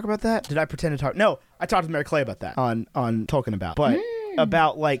 Did we talk about that? Did I pretend to talk? No, I talked with Mary Clay about that on Tolkien about. But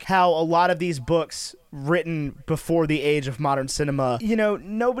about like how a lot of these books written before the age of modern cinema, you know,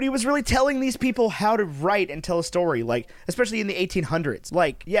 nobody was really telling these people how to write and tell a story, like, especially in the 1800s.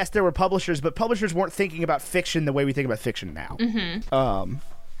 Like, yes, there were publishers, but publishers weren't thinking about fiction the way we think about fiction now.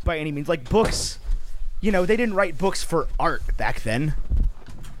 By any means. Like, books, you know, they didn't write books for art back then.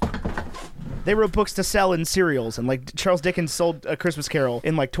 They wrote books to sell in serials, and like Charles Dickens sold A Christmas Carol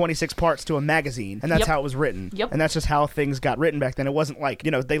in like 26 parts to a magazine, and that's how it was written. Yep. And that's just how things got written back then. It wasn't like,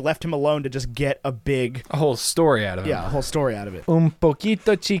 you know, they left him alone to just get a whole story out of it. Yeah, a whole story out of it. Un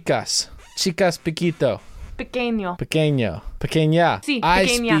poquito chicas. Chicas pequito. Pequeño. Pequeño. Pequeña. Sí, I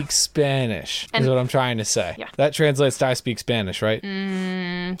pequeña. speak Spanish, And- is what I'm trying to say. Yeah. That translates to I speak Spanish, right?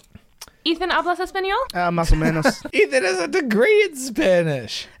 Ethan, hablas español? Más o menos. Ethan has a degree in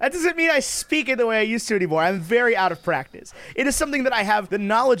Spanish. That doesn't mean I speak it the way I used to anymore. I'm very out of practice. It is something that I have the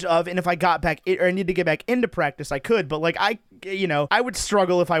knowledge of, and if I got back, or I need to get back into practice, I could. But like, I would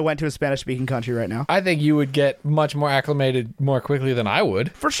struggle if I went to a Spanish-speaking country right now. I think you would get much more acclimated more quickly than I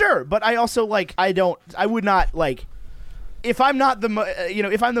would. For sure, but I also like I would not like if I'm not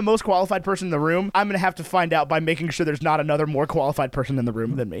if I'm the most qualified person in the room, I'm going to have to find out by making sure there's not another more qualified person in the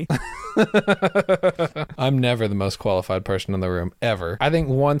room than me. I'm never the most qualified person in the room, ever. I think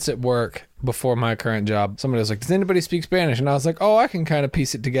once at work, before my current job, somebody was like, does anybody speak Spanish? And I was like, oh, I can kind of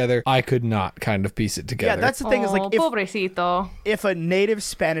piece it together. I could not kind of piece it together. Yeah, that's the thing is like Pobrecito. if a native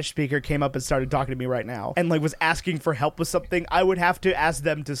Spanish speaker came up and started talking to me right now and like was asking for help with something, I would have to ask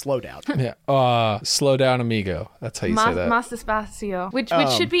them to slow down. Yeah. Slow down, amigo. That's how you say that. Más despacio. Which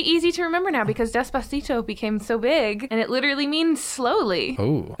should be easy to remember now because Despacito became so big and it literally means slowly.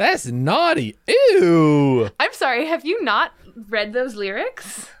 Oh, that's naughty. Ew. I'm sorry, have you not read those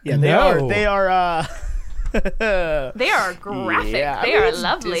lyrics? Yeah, No. they are They are graphic. Yeah, They are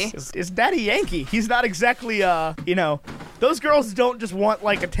lovely. It's Daddy Yankee. He's not exactly those girls don't just want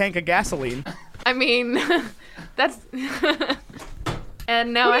like a tank of gasoline. I mean, that's...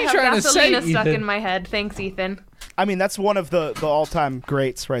 And now What are I you have trying to say, Gasolina stuck Ethan? in my head. Thanks, Ethan. I mean, that's one of the all-time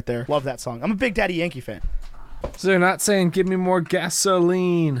greats right there. Love that song. I'm a big Daddy Yankee fan. So they're not saying, give me more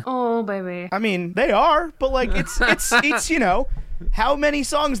gasoline. Oh, baby. I mean, they are, but like it's you know, how many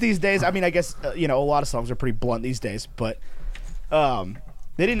songs these days? I mean, I guess a lot of songs are pretty blunt these days, but they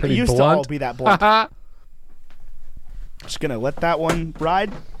didn't Pretty used blunt? to all be that blunt. Just gonna let that one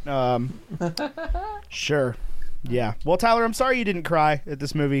ride. Sure. Yeah. Well, Tyler, I'm sorry you didn't cry at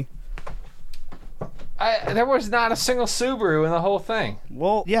this movie. There was not a single Subaru in the whole thing.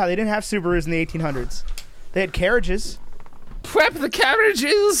 Well, yeah, they didn't have Subarus in the 1800s. They had carriages. Prep the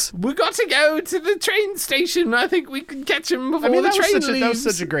carriages. We got to go to the train station. I think we can catch him before I mean, the that train was, leaves. that was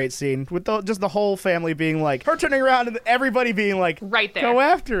such a great scene with just the whole family being like, her turning around and everybody being like, Right there. go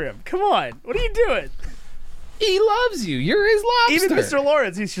after him. Come on. What are you doing? He loves you. You're his lobster. Even Mr.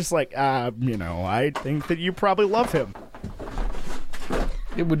 Lawrence, he's just like, I think that you probably love him.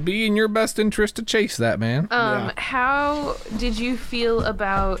 It would be in your best interest to chase that man. Yeah. How did you feel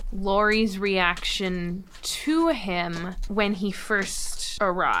about Laurie's reaction to him when he first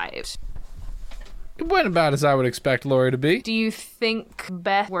arrived? It went about as I would expect Lori to be. Do you think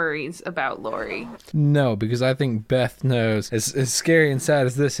Beth worries about Laurie? No, because I think Beth knows, as scary and sad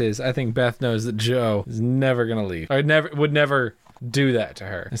as this is, I think Beth knows that Joe is never going to leave. Or would never do that to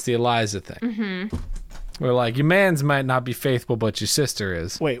her. It's the Eliza thing. Mm-hmm. We're like, your mans might not be faithful, but your sister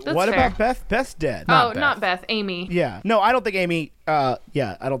is. Wait, That's what fair. about Beth? Beth's dead. Not Oh, Beth. not Beth, Amy. Yeah. No, I don't think Amy, I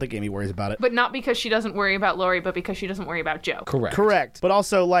don't think Amy worries about it. But not because she doesn't worry about Laurie, but because she doesn't worry about Joe. Correct. Correct. But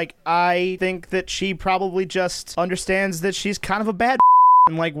also, like, I think that she probably just understands that she's kind of a bad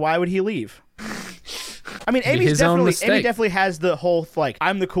and, like, why would he leave? I mean, Amy his own mistake. definitely has the whole, like,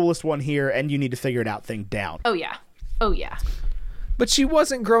 I'm the coolest one here and you need to figure it out thing down. Oh, yeah. Oh, yeah. But she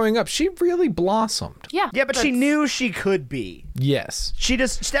wasn't growing up. She really blossomed. Yeah. Yeah, but she that's- knew she could be. Yes.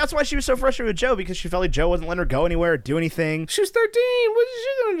 That's why she was so frustrated with Joe, because she felt like Joe wasn't letting her go anywhere or do anything. She was 13. What is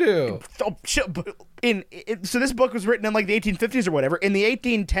she gonna do? Oh, so this book was written in like the 1850s or whatever. In the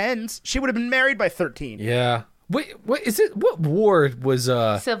 1810s, she would have been married by 13. Yeah. Wait, what is it? What war was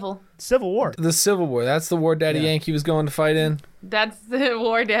Civil. Civil War. the Civil War? That's the war Daddy Yankee was going to fight in? That's the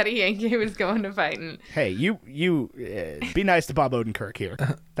war Daddy Yankee was going to fight in. Hey, you be nice to Bob Odenkirk here.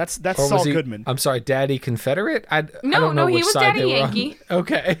 That's Or was Saul he- Goodman. I'm sorry, Daddy Confederate? I don't know No, he which was side Daddy they were on. Yankee.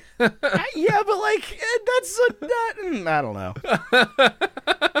 Okay. Yeah, but like I don't know.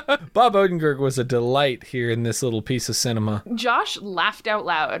 Bob Odenkirk was a delight here in this little piece of cinema. Josh laughed out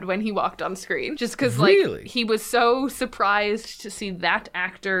loud when he walked on screen, just because Really? he was so surprised to see that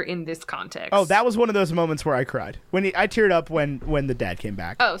actor in this context. Oh, that was one of those moments where I cried. I teared up when the dad came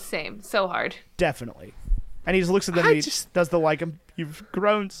back. Oh, same. So hard. Definitely. And he just looks at them I and he just- does the like, you've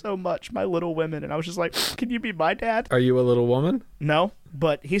grown so much, my little women. And I was just like, can you be my dad? Are you a little woman? No,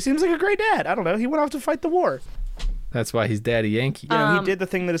 but he seems like a great dad. I don't know. He went off to fight the war. That's why he's Daddy Yankee. You know, he did the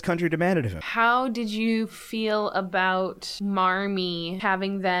thing that his country demanded of him. How did you feel about Marmee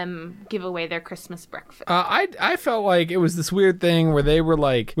having them give away their Christmas breakfast? I felt like it was this weird thing where they were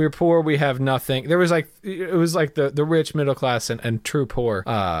like, we're poor, we have nothing. There was like, it was like the rich, middle class, and true poor,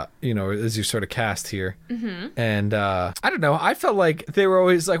 as you sort of cast here. Mm-hmm. And I don't know, I felt like they were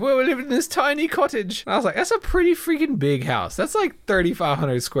always like, well, we live in this tiny cottage. And I was like, that's a pretty freaking big house. That's like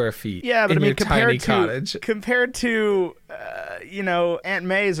 3,500 square feet. Yeah, but in I mean, your tiny compared to Aunt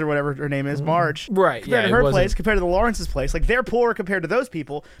May's or whatever her name is, Marge. Right, Compared yeah, to it her wasn't- place, compared to the Lawrence's place, like they're poor compared to those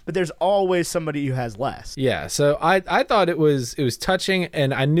people, but there's always somebody who has less. Yeah, so I thought it was touching,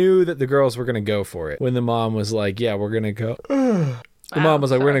 and I knew that the girls were gonna go for it when the mom was like, "Yeah, we're gonna go." The mom was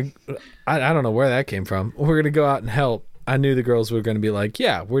like, "We're gonna." I don't know where that came from. We're gonna go out and help. I knew the girls were gonna be like,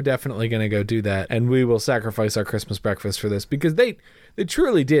 "Yeah, we're definitely gonna go do that, and we will sacrifice our Christmas breakfast for this," because they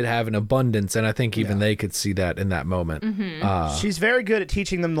truly did have an abundance, and I think even they could see that in that moment. She's very good at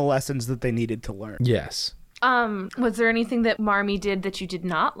teaching them the lessons that they needed to learn. Yes. Was there anything that Marmee did that you did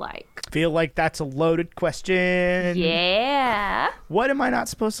not like? Feel like that's a loaded question. Yeah. What am I not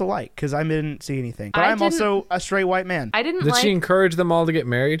supposed to like? Because I didn't see anything. But I I'm didn't- also a straight white man. I didn't Did like... she encourage them all to get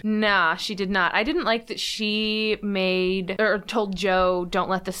married? Nah, she did not. I didn't like that she made or told Joe, "Don't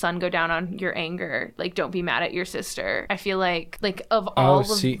let the sun go down on your anger. Like, don't be mad at your sister." I feel like of all of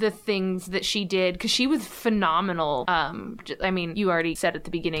see. the things that she did, because she was phenomenal. I mean, you already said at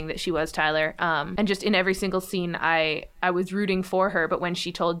the beginning that she was, Tyler. And just in every single scene, I was rooting for her. But when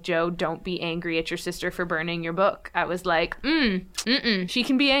she told Joe, "Don't be angry at your sister for burning your book," I was like, she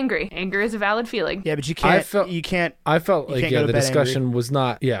can be angry. Anger is a valid feeling. Yeah, but you can't. I felt You like can't go to the bed discussion was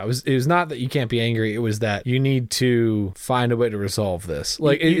not. Yeah, it was not that you can't be angry. It was that you need to find a way to resolve this.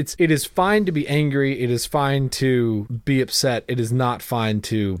 Like it is fine to be angry. It is fine to be upset. It is not fine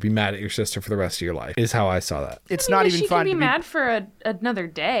to be mad at your sister for the rest of your life. Is how I saw that. It's I mean, not even she fun can be to mad for another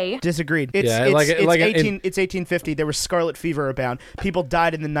day. Disagreed. Yeah, It's 1850. There was scarlet fever abound. People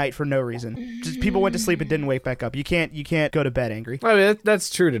died in the night for no reason. Just people went to sleep and didn't wake back up. You can't go to bed angry. I mean, that's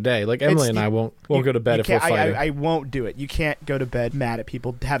true today. Like Emily and I won't go to bed if we're can't- fighting. I won't do it. You can't go to bed mad at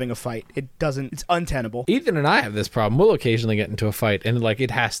people having a fight. It's untenable. Ethan and I have this problem. We'll occasionally get into a fight, and like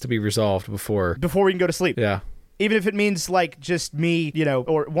it has to be resolved before. Before we can go to sleep. Yeah. Even if it means like just me,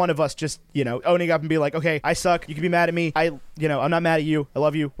 or one of us just, owning up and be like, okay, I suck. You can be mad at me. I'm not mad at you. I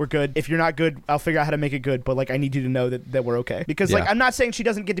love you. We're good. If you're not good, I'll figure out how to make it good. But like, I need you to know that we're okay. Because like, Yeah. I'm not saying she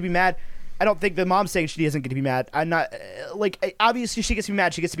doesn't get to be mad. I don't think the mom's saying she doesn't get to be mad. I'm not obviously she gets to be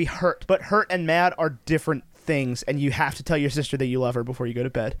mad. She gets to be hurt. But hurt and mad are different things. And you have to tell your sister that you love her before you go to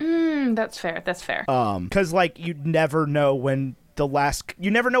bed. That's fair. That's fair. Because like, you never know when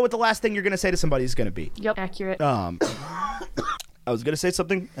you never know what the last thing you're going to say to somebody is going to be. Yep. Accurate. I was gonna say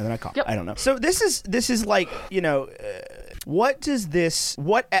something and then I coughed. Yep. I don't know. So this is like, what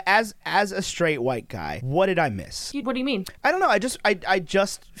as a straight white guy, what did I miss? What do you mean? I don't know. I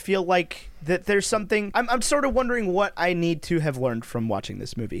just feel like that there's something. I'm sort of wondering what I need to have learned from watching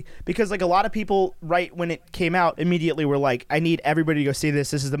this movie, because like a lot of people right when it came out immediately were like, I need everybody to go see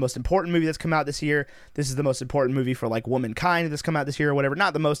this. This is the most important movie that's come out this year. This is the most important movie for like womankind that's come out this year or whatever.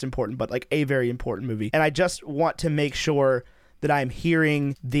 Not the most important, but like a very important movie. And I just want to make sure that I'm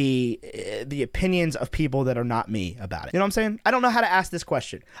hearing the opinions of people that are not me about it. You know what I'm saying? I don't know how to ask this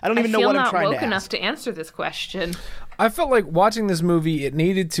question. I don't even know what I'm trying to I feel not woke enough ask. to answer this question. I felt like watching this movie, it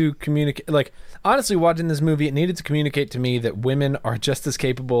needed to communicate. Like, honestly, watching this movie, it needed to communicate to me that women are just as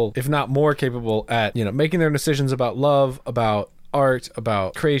capable, if not more capable, at making their decisions about love, about art,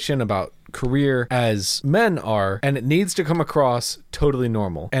 about creation, about career as men are, and it needs to come across totally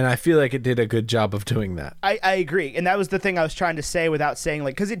normal. And I feel like it did a good job of doing that. I agree. And that was the thing I was trying to say without saying,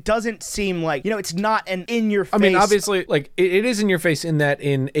 like, because it doesn't seem like, it's not an in-your-face... I mean, obviously, like, it is in your face in that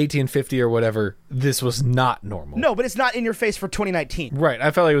in 1850 or whatever, this was not normal. No, but it's not in your face for 2019. Right.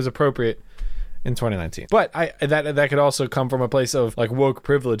 I felt like it was appropriate in 2019. But that could also come from a place of like woke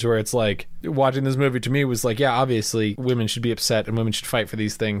privilege, where it's like watching this movie to me was like, yeah, obviously women should be upset and women should fight for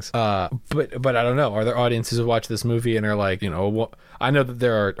these things. But I don't know. Are there audiences who watch this movie and are like, I know that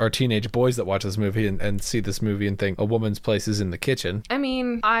there are teenage boys that watch this movie and see this movie and think a woman's place is in the kitchen. I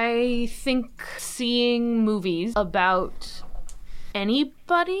mean, I think seeing movies about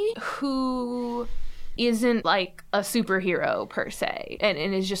anybody who isn't like a superhero per se and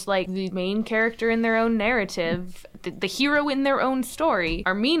is just like the main character in their own narrative, the hero in their own story,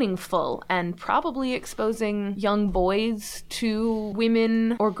 are meaningful and probably exposing young boys to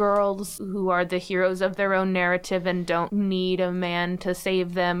women or girls who are the heroes of their own narrative and don't need a man to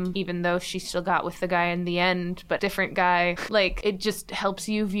save them, even though she still got with the guy in the end, but different guy. Like, it just helps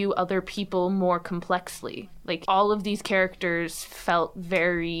you view other people more complexly. Like, all of these characters felt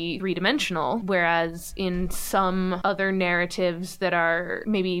very three-dimensional, whereas in some other narratives that are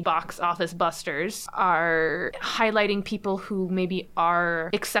maybe box office busters are highlighting people who maybe are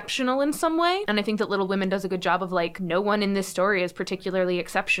exceptional in some way. And I think that Little Women does a good job of, like, no one in this story is particularly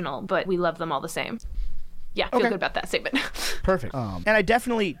exceptional, but we love them all the same. Yeah, feel good about that statement. Perfect. And I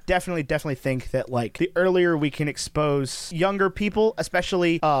definitely think that, like, the earlier we can expose younger people,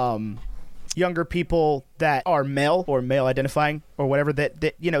 especially younger people that are male or male identifying or whatever, that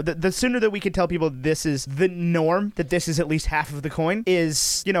the sooner that we can tell people this is the norm, that this is at least half of the coin,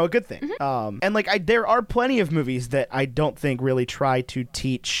 is a good thing. And like there are plenty of movies that I don't think really try to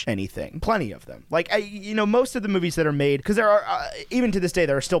teach anything. Plenty of them. Like most of the movies that are made, because there are even to this day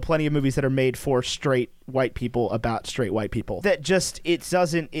there are still plenty of movies that are made for straight white people about straight white people that just it's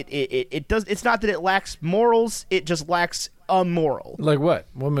not that it lacks morals, it just lacks immoral. Like what?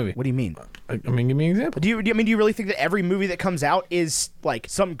 What movie? What do you mean? I mean, give me an example. Do you really think that every movie that comes out is like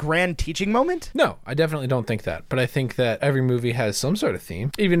some grand teaching moment? No, I definitely don't think that. But I think that every movie has some sort of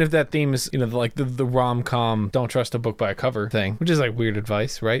theme, even if that theme is like the rom-com "don't trust a book by a cover" thing, which is like weird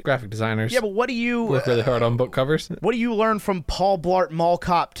advice, right? Graphic designers. Yeah, but what do you work really hard on book covers? What do you learn from Paul Blart Mall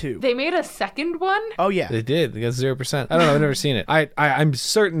Cop 2? They made a second one? Oh yeah, they did. They got 0%. I don't know. I've never seen it. I'm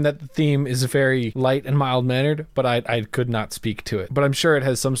certain that the theme is very light and mild mannered, but I could not speak to it. But I'm sure it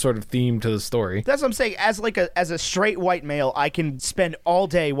has some sort of theme to the story. That's what I'm saying. As a straight white male, I can spend all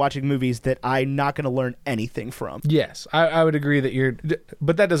day watching movies that I'm not going to learn anything from. Yes, I would agree that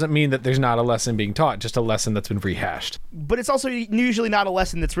but that doesn't mean that there's not a lesson being taught, just a lesson that's been rehashed. But it's also usually not a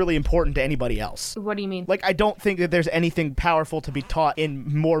lesson that's really important to anybody else. What do you mean? Like, I don't think that there's anything powerful to be taught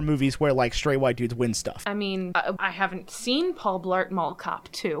in more movies where like straight white dudes win stuff. I mean, I haven't seen Paul Blart Mall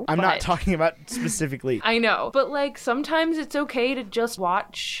Cop 2. I'm not talking about specifically. I know, but like sometimes it's okay to just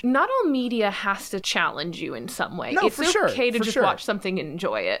watch. Not all media has to challenge you in some way. No, it's for sure. okay to For just sure. watch something and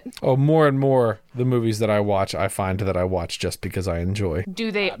enjoy it. Oh, more and more the movies that I watch, I find that I watch just because I enjoy.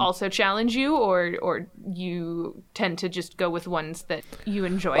 Do they also challenge you, or you tend to just go with ones that you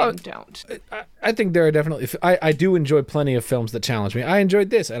enjoy and don't? I think there are definitely... I do enjoy plenty of films that challenge me. I enjoyed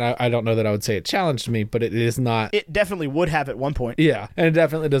this, and I don't know that I would say it challenged me, but it is not... It definitely would have at one point. Yeah, and it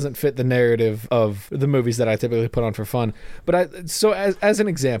definitely doesn't fit the narrative of the movies that I typically put on for fun. But so as an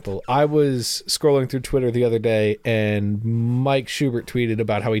example, I was scrolling through Twitter the other day, and Mike Schubert tweeted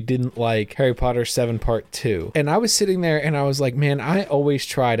about how he didn't like Harry Potter 7 Part 2. And I was sitting there and I was like, man, I always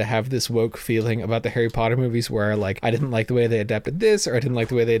try to have this woke feeling about the Harry Potter movies where like I didn't like the way they adapted this or I didn't like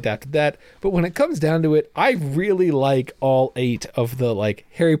the way they adapted that. But when it comes down to it, I really like all 8 of the like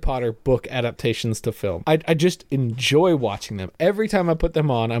Harry Potter book adaptations to film. I just enjoy watching them. Every time I put them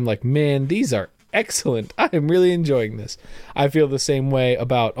on, I'm like, man, these are excellent. I am really enjoying this. I feel the same way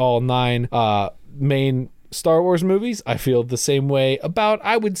about all 9 main Star Wars movies. I feel the same way about,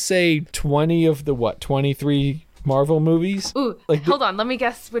 I would say, 20 of the 23 Marvel movies. Ooh, hold on. Let me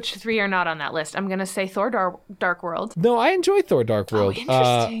guess which 3 are not on that list. I'm going to say Thor Dark World. No, I enjoy Thor Dark World. Oh,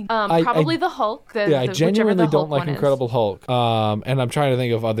 interesting. Probably the Hulk. I genuinely don't like Hulk Incredible Hulk. And I'm trying to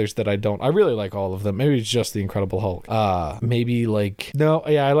think of others that I don't. I really like all of them. Maybe it's just the Incredible Hulk. Maybe like... No,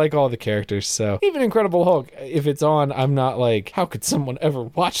 yeah, I like all the characters. So even Incredible Hulk, if it's on, I'm not like, how could someone ever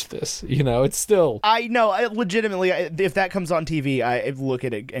watch this? It's still... I know. Legitimately, if that comes on TV, I look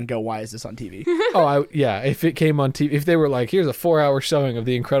at it and go, why is this on TV? If it came on TV, if they were like, here's a 4-hour showing of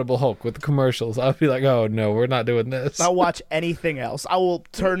the Incredible Hulk with the commercials, I'd be like, oh no, we're not doing this. I'll watch anything else. I will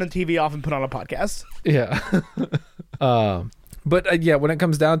turn the TV off and put on a podcast. Yeah. But yeah, when it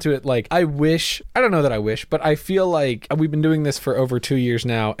comes down to it, like, I don't know that I wish, but I feel like we've been doing this for over 2 years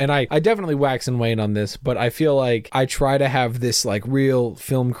now, and I definitely wax and wane on this, but I feel like I try to have this like real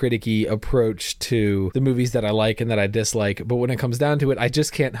film critic-y approach to the movies that I like and that I dislike, but when it comes down to it, I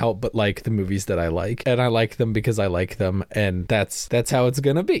just can't help but like the movies that I like, and I like them because I like them, and that's how it's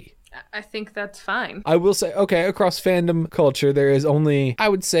gonna be. I think that's fine. I will say, okay, across fandom culture, there is only, I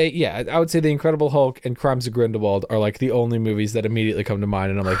would say The Incredible Hulk and Crimes of Grindelwald are like the only movies that immediately come to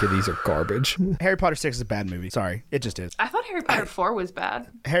mind, and I'm like, these are garbage. Harry Potter 6 is a bad movie. Sorry, it just is. I thought Harry Potter 4 was bad.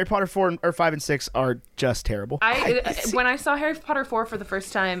 Harry Potter 4 or 5 and 6 are just terrible. When I saw Harry Potter 4 for the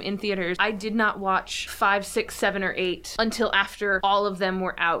first time in theaters, I did not watch 5, 6, 7, or 8 until after all of them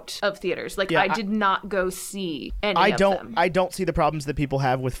were out of theaters. Like, I did not go see any of them. I don't see the problems that people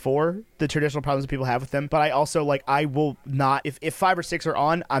have with 4, the traditional problems that people have with them, but I also, like, I will not, if 5 or 6 are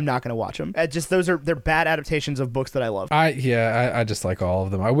on, I'm not going to watch them. They're bad adaptations of books that I love. I just like all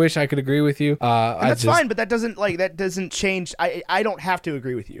of them. I wish I could agree with you. That's fine, but that doesn't change. I don't have to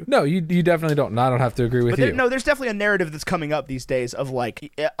agree with you. No, you definitely don't. I don't have to agree with you. No, there's definitely a narrative that's coming up these days of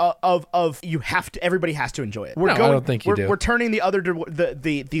like of you have to. Everybody has to enjoy it. I don't think you do. We're turning the other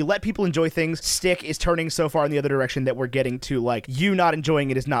the let people enjoy things stick is turning so far in the other direction that we're getting to like you not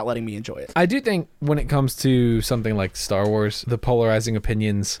enjoying it is not letting me enjoy it. I do think when it comes to something like Star Wars, the polarizing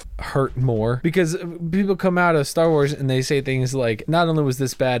opinions hurt more because people come out of Star Wars and they say things like, not only was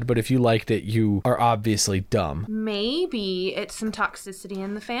this bad, but if you liked it, you are obviously dumb. Maybe it's some toxicity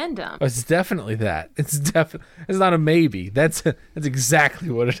in the fandom. It's definitely that. It's not a maybe. That's exactly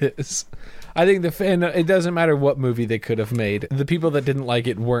what it is. I think it doesn't matter what movie they could have made. The people that didn't like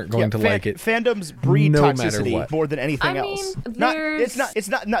it weren't going to like it. Fandoms breed no toxicity more than anything else.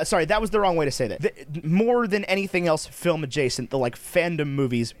 Sorry, that was the wrong way to say that. More than anything else film adjacent, the like fandom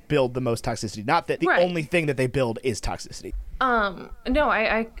movies build the most toxicity. Not that the only thing that they build is toxicity. No,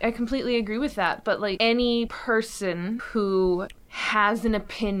 I completely agree with that. But like any person who has an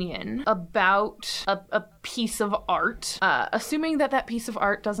opinion about a piece of art, assuming that piece of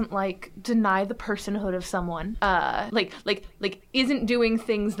art doesn't like deny the personhood of someone, like isn't doing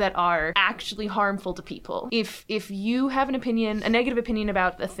things that are actually harmful to people. If you have an opinion, a negative opinion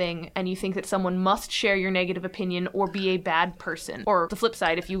about a thing, and you think that someone must share your negative opinion or be a bad person, or the flip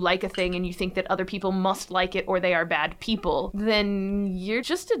side, if you like a thing and you think that other people must like it or they are bad people, then you're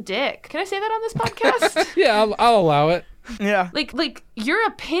just a dick. Can I say that on this podcast? Yeah, I'll allow it. Yeah. Like your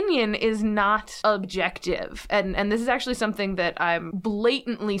opinion is not objective. And this is actually something that I'm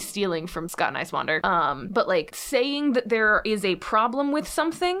blatantly stealing from Scott Nicewander. But like saying that there is a problem with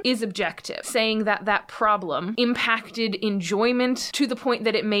something is objective. Saying that problem impacted enjoyment to the point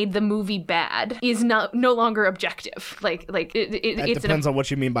that it made the movie bad is no longer objective. It depends on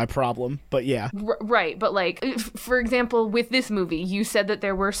what you mean by problem, but yeah. Right, but like for example, with this movie, you said that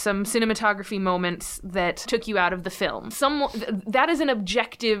there were some cinematography moments that took you out of the film. That is an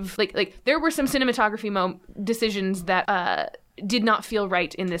objective, like there were some cinematography decisions that did not feel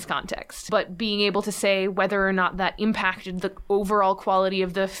right in this context. But being able to say whether or not that impacted the overall quality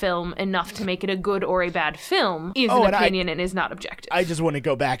of the film enough to make it a good or a bad film is an opinion and is not objective. I just want to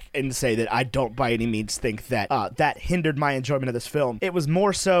go back and say that I don't by any means think that that hindered my enjoyment of this film. It was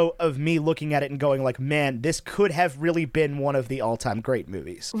more so of me looking at it and going like, man, this could have really been one of the all-time great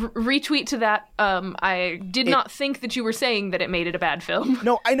movies. Retweet to that. I did not think that you were saying that it made it a bad film.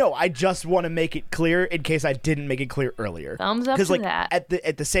 No, I know. I just want to make it clear in case I didn't make it clear earlier. Thumbs up to like, that.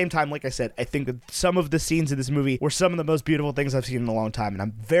 At the same time, like I said, I think that some of the scenes in this movie were some of the most beautiful things I've seen in a long time, and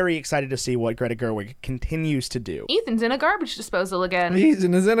I'm very excited to see what Greta Gerwig continues to do. Ethan's in a garbage disposal again.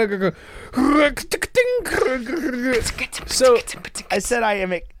 So I said I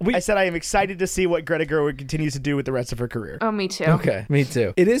am excited to see what Greta Gerwig continues to do with the rest of her career. Oh, me too. Okay, me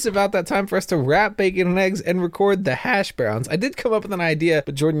too. It is about that time for us to wrap bacon and eggs and record the hash browns. I did come up with an idea,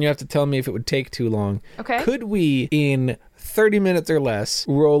 but Jordan, you have to tell me if it would take too long. Okay. Could we, in 30 minutes or less,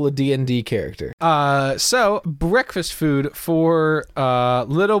 roll a D&D character? So breakfast food for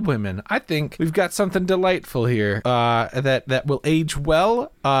Little Women. I think we've got something delightful here that will age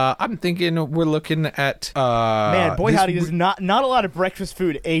well. I'm thinking we're looking at man, boy howdy, does not a lot of breakfast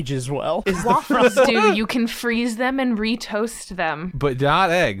food ages well. Waffles do. You can freeze them and retoast them, but not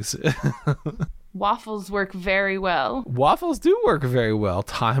eggs. Waffles work very well. Waffles do work very well.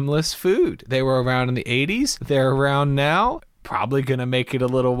 Timeless food. They were around in the 80s. They're around now. Probably gonna make it a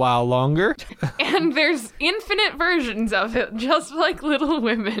little while longer. And there's infinite versions of it, just like Little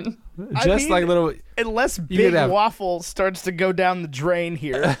Women. Unless Big Waffle starts to go down the drain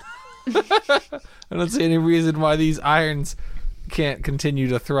here. I don't see any reason why these irons can't continue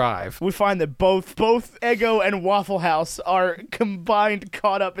to thrive. We find that both Eggo and Waffle House are combined,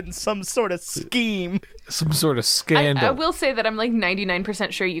 caught up in some sort of scheme. Some sort of scandal. I will say that I'm like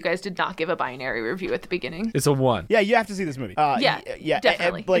 99% sure you guys did not give a binary review at the beginning. It's a 1. Yeah, you have to see this movie. Yeah,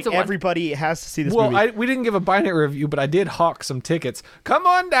 definitely. Like It's a 1. everybody has to see this movie. We didn't give a binary review, but I did hawk some tickets. Come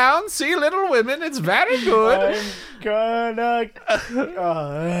on down, see Little Women. It's very good. I'm gonna.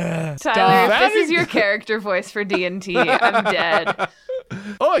 Tyler, if this is your character voice for D&T, I'm dead.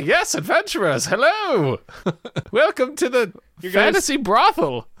 Oh, yes, adventurers. Hello. Welcome to the fantasy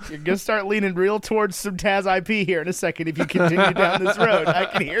brothel. You're gonna start leaning real towards some Taz IP here in a second if you continue down this road. I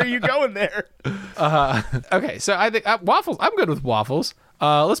can hear you going there. Okay, so I think waffles. I'm good with waffles.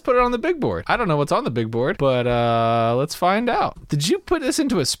 Let's put it on the big board. I don't know what's on the big board, but let's find out. Did you put this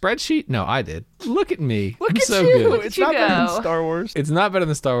into a spreadsheet? No, I did. Look at me. Look I'm at so you. good. It's you not better than go. Star Wars. It's not better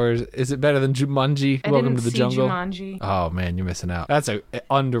than Star Wars. Is it better than Jumanji? I Welcome didn't to the see Jungle. Jumanji. Oh man, you're missing out. That's a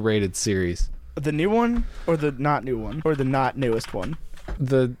underrated series. The new one or the not new one or the not newest one?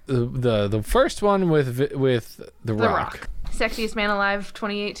 The first one with The Rock. Sexiest Man Alive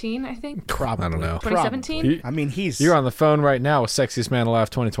 2018, I think. Probably. I don't know. 2017? I mean, You're on the phone right now with Sexiest Man Alive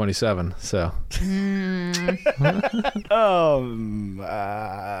 2027. So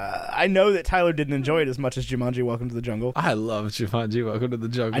I know that Tyler didn't enjoy it as much as Jumanji: Welcome to the Jungle. I love Jumanji. Welcome to the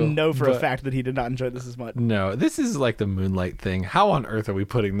Jungle. I know for a but fact that he did not enjoy this as much. No, this is like the Moonlight thing. How on earth are we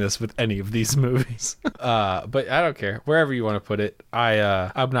putting this with any of these movies? But I don't care. Wherever you want to put it,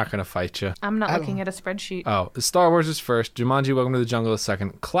 I'm not gonna fight you. I'm not looking at a spreadsheet. Oh, Star Wars is first. Jumanji: Welcome to the Jungle is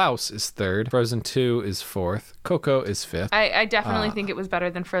second. Klaus is third. Frozen 2 is fourth. Coco is fifth. I definitely think it was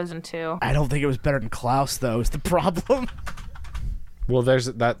better than Frozen 2. I don't think it was better than Klaus, though, is the problem. Well, there's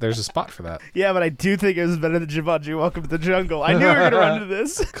a spot for that. Yeah, but I do think it was better than Jumanji: Welcome to the Jungle. I knew we were going to run into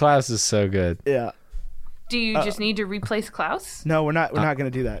this. Klaus is so good. Yeah. Do you just need to replace Klaus? No, we're not going to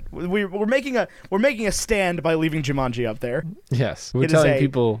do that. We're making a stand by leaving Jumanji up there. Yes, we're It is telling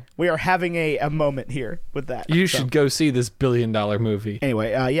people we are having a moment here with that. you So, should go see this $1 billion movie.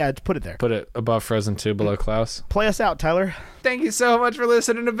 Anyway, yeah, put it there. Put it above Frozen 2, below Klaus. Play us out, Tyler. Thank you so much for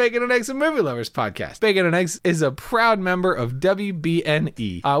listening to Bacon and Eggs and Movie Lovers podcast. Bacon and Eggs is a proud member of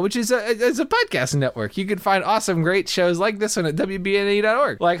WBNE, which is a podcast network. You can find awesome, great shows like this one at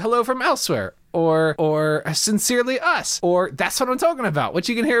WBNE.org, like Hello from Elsewhere, or Sincerely Us, or That's What I'm Talking About, which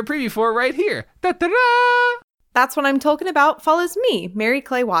you can hear a preview for right here. Da-da-da! That's What I'm Talking About follows me, Mary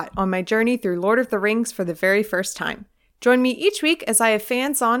Clay Watt, on my journey through Lord of the Rings for the very first time. Join me each week as I have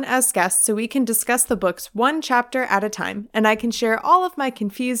fans on as guests so we can discuss the books one chapter at a time, and I can share all of my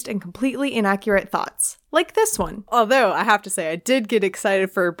confused and completely inaccurate thoughts. Like this one. Although, I have to say, I did get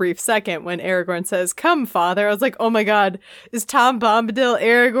excited for a brief second when Aragorn says, "Come, father." I was like, oh my god, is Tom Bombadil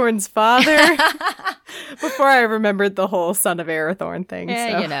Aragorn's father? Before I remembered the whole Son of Arathorn thing.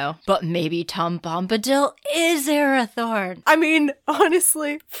 Yeah, so. you know. But maybe Tom Bombadil is Arathorn. I mean,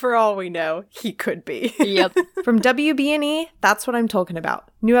 honestly, for all we know, he could be. Yep. From WBNE, that's what I'm talking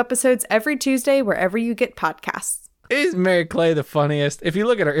about. New episodes every Tuesday wherever you get podcasts. Is Mary Clay the funniest? If you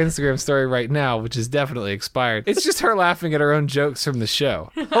look at her Instagram story right now, which is definitely expired, it's just her laughing at her own jokes from the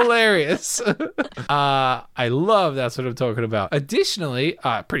show. Hilarious. I love That's What I'm Talking About. Additionally,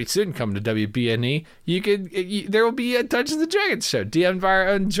 pretty soon coming to WBNE, there will be a Dungeons & Dragons show, DM'd by our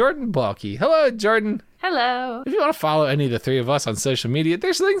own Jordan Balky. Hello, Jordan. Hello. If you want to follow any of the three of us on social media,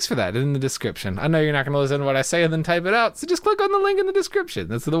 there's links for that in the description. I know you're not going to listen to what I say and then type it out, so just click on the link in the description.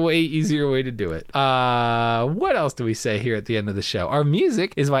 That's the way easier way to do it. What else do we say here at the end of the show? Our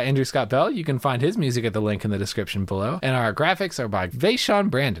music is by Andrew Scott Bell. You can find his music at the link in the description below. And our graphics are by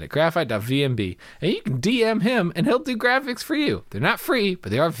Vaishon Brandon at graphite.vmb. And you can DM him and he'll do graphics for you. They're not free, but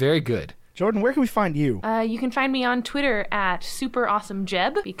they are very good. Jordan, where can we find you? You can find me on Twitter at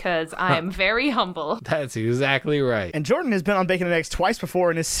SuperAwesomeJeb because I'm very humble. That's exactly right. And Jordan has been on Bacon and Eggs twice before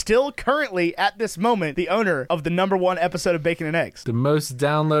and is still currently, at this moment, the owner of the #1 episode of Bacon and Eggs. The most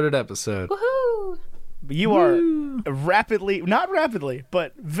downloaded episode. Woohoo! You are not rapidly,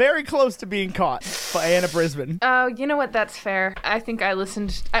 but very close to being caught by Anna Brisbane. Oh, you know what? That's fair. I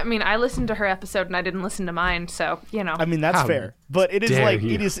listened to her episode and I didn't listen to mine, so, you know. I mean, that's How fair. But it is dare like,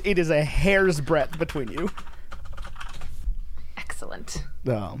 you. it is a hair's breadth between you. Excellent.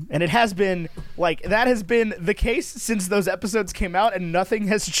 And it has been, that has been the case since those episodes came out, and nothing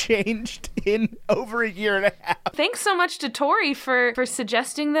has changed in over a year and a half. Thanks so much to Tori for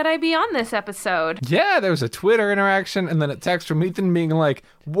suggesting that I be on this episode. Yeah, there was a Twitter interaction and then a text from Ethan being like,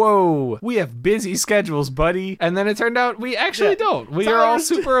 whoa, we have busy schedules, buddy. And then it turned out we actually don't. We are all Tyler's-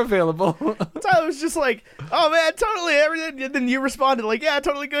 super available. Tyler was just like, oh man, totally everything. And then you responded like, yeah,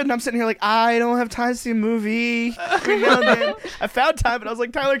 totally good. And I'm sitting here like, I don't have time to see a movie. Every now and then I found time, but I was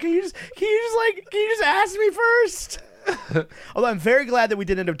like, Tyler, can you just ask me first? Although I'm very glad that we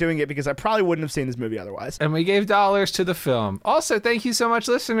did end up doing it because I probably wouldn't have seen this movie otherwise. And we gave dollars to the film. Also, thank you so much,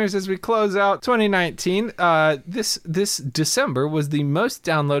 listeners, as we close out 2019. This December was the most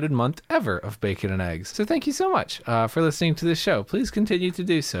downloaded month ever of Bacon and Eggs. So thank you so much for listening to this show. Please continue to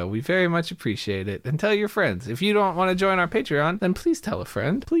do so. We very much appreciate it. And tell your friends. If you don't want to join our Patreon, then please tell a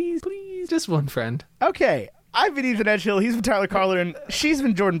friend. Please, just one friend. Okay. I've been Ethan Edgehill, he's been Tyler Carler, and she's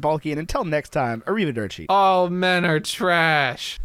been Jordan Balky, and until next time, arrivederci. All men are trash.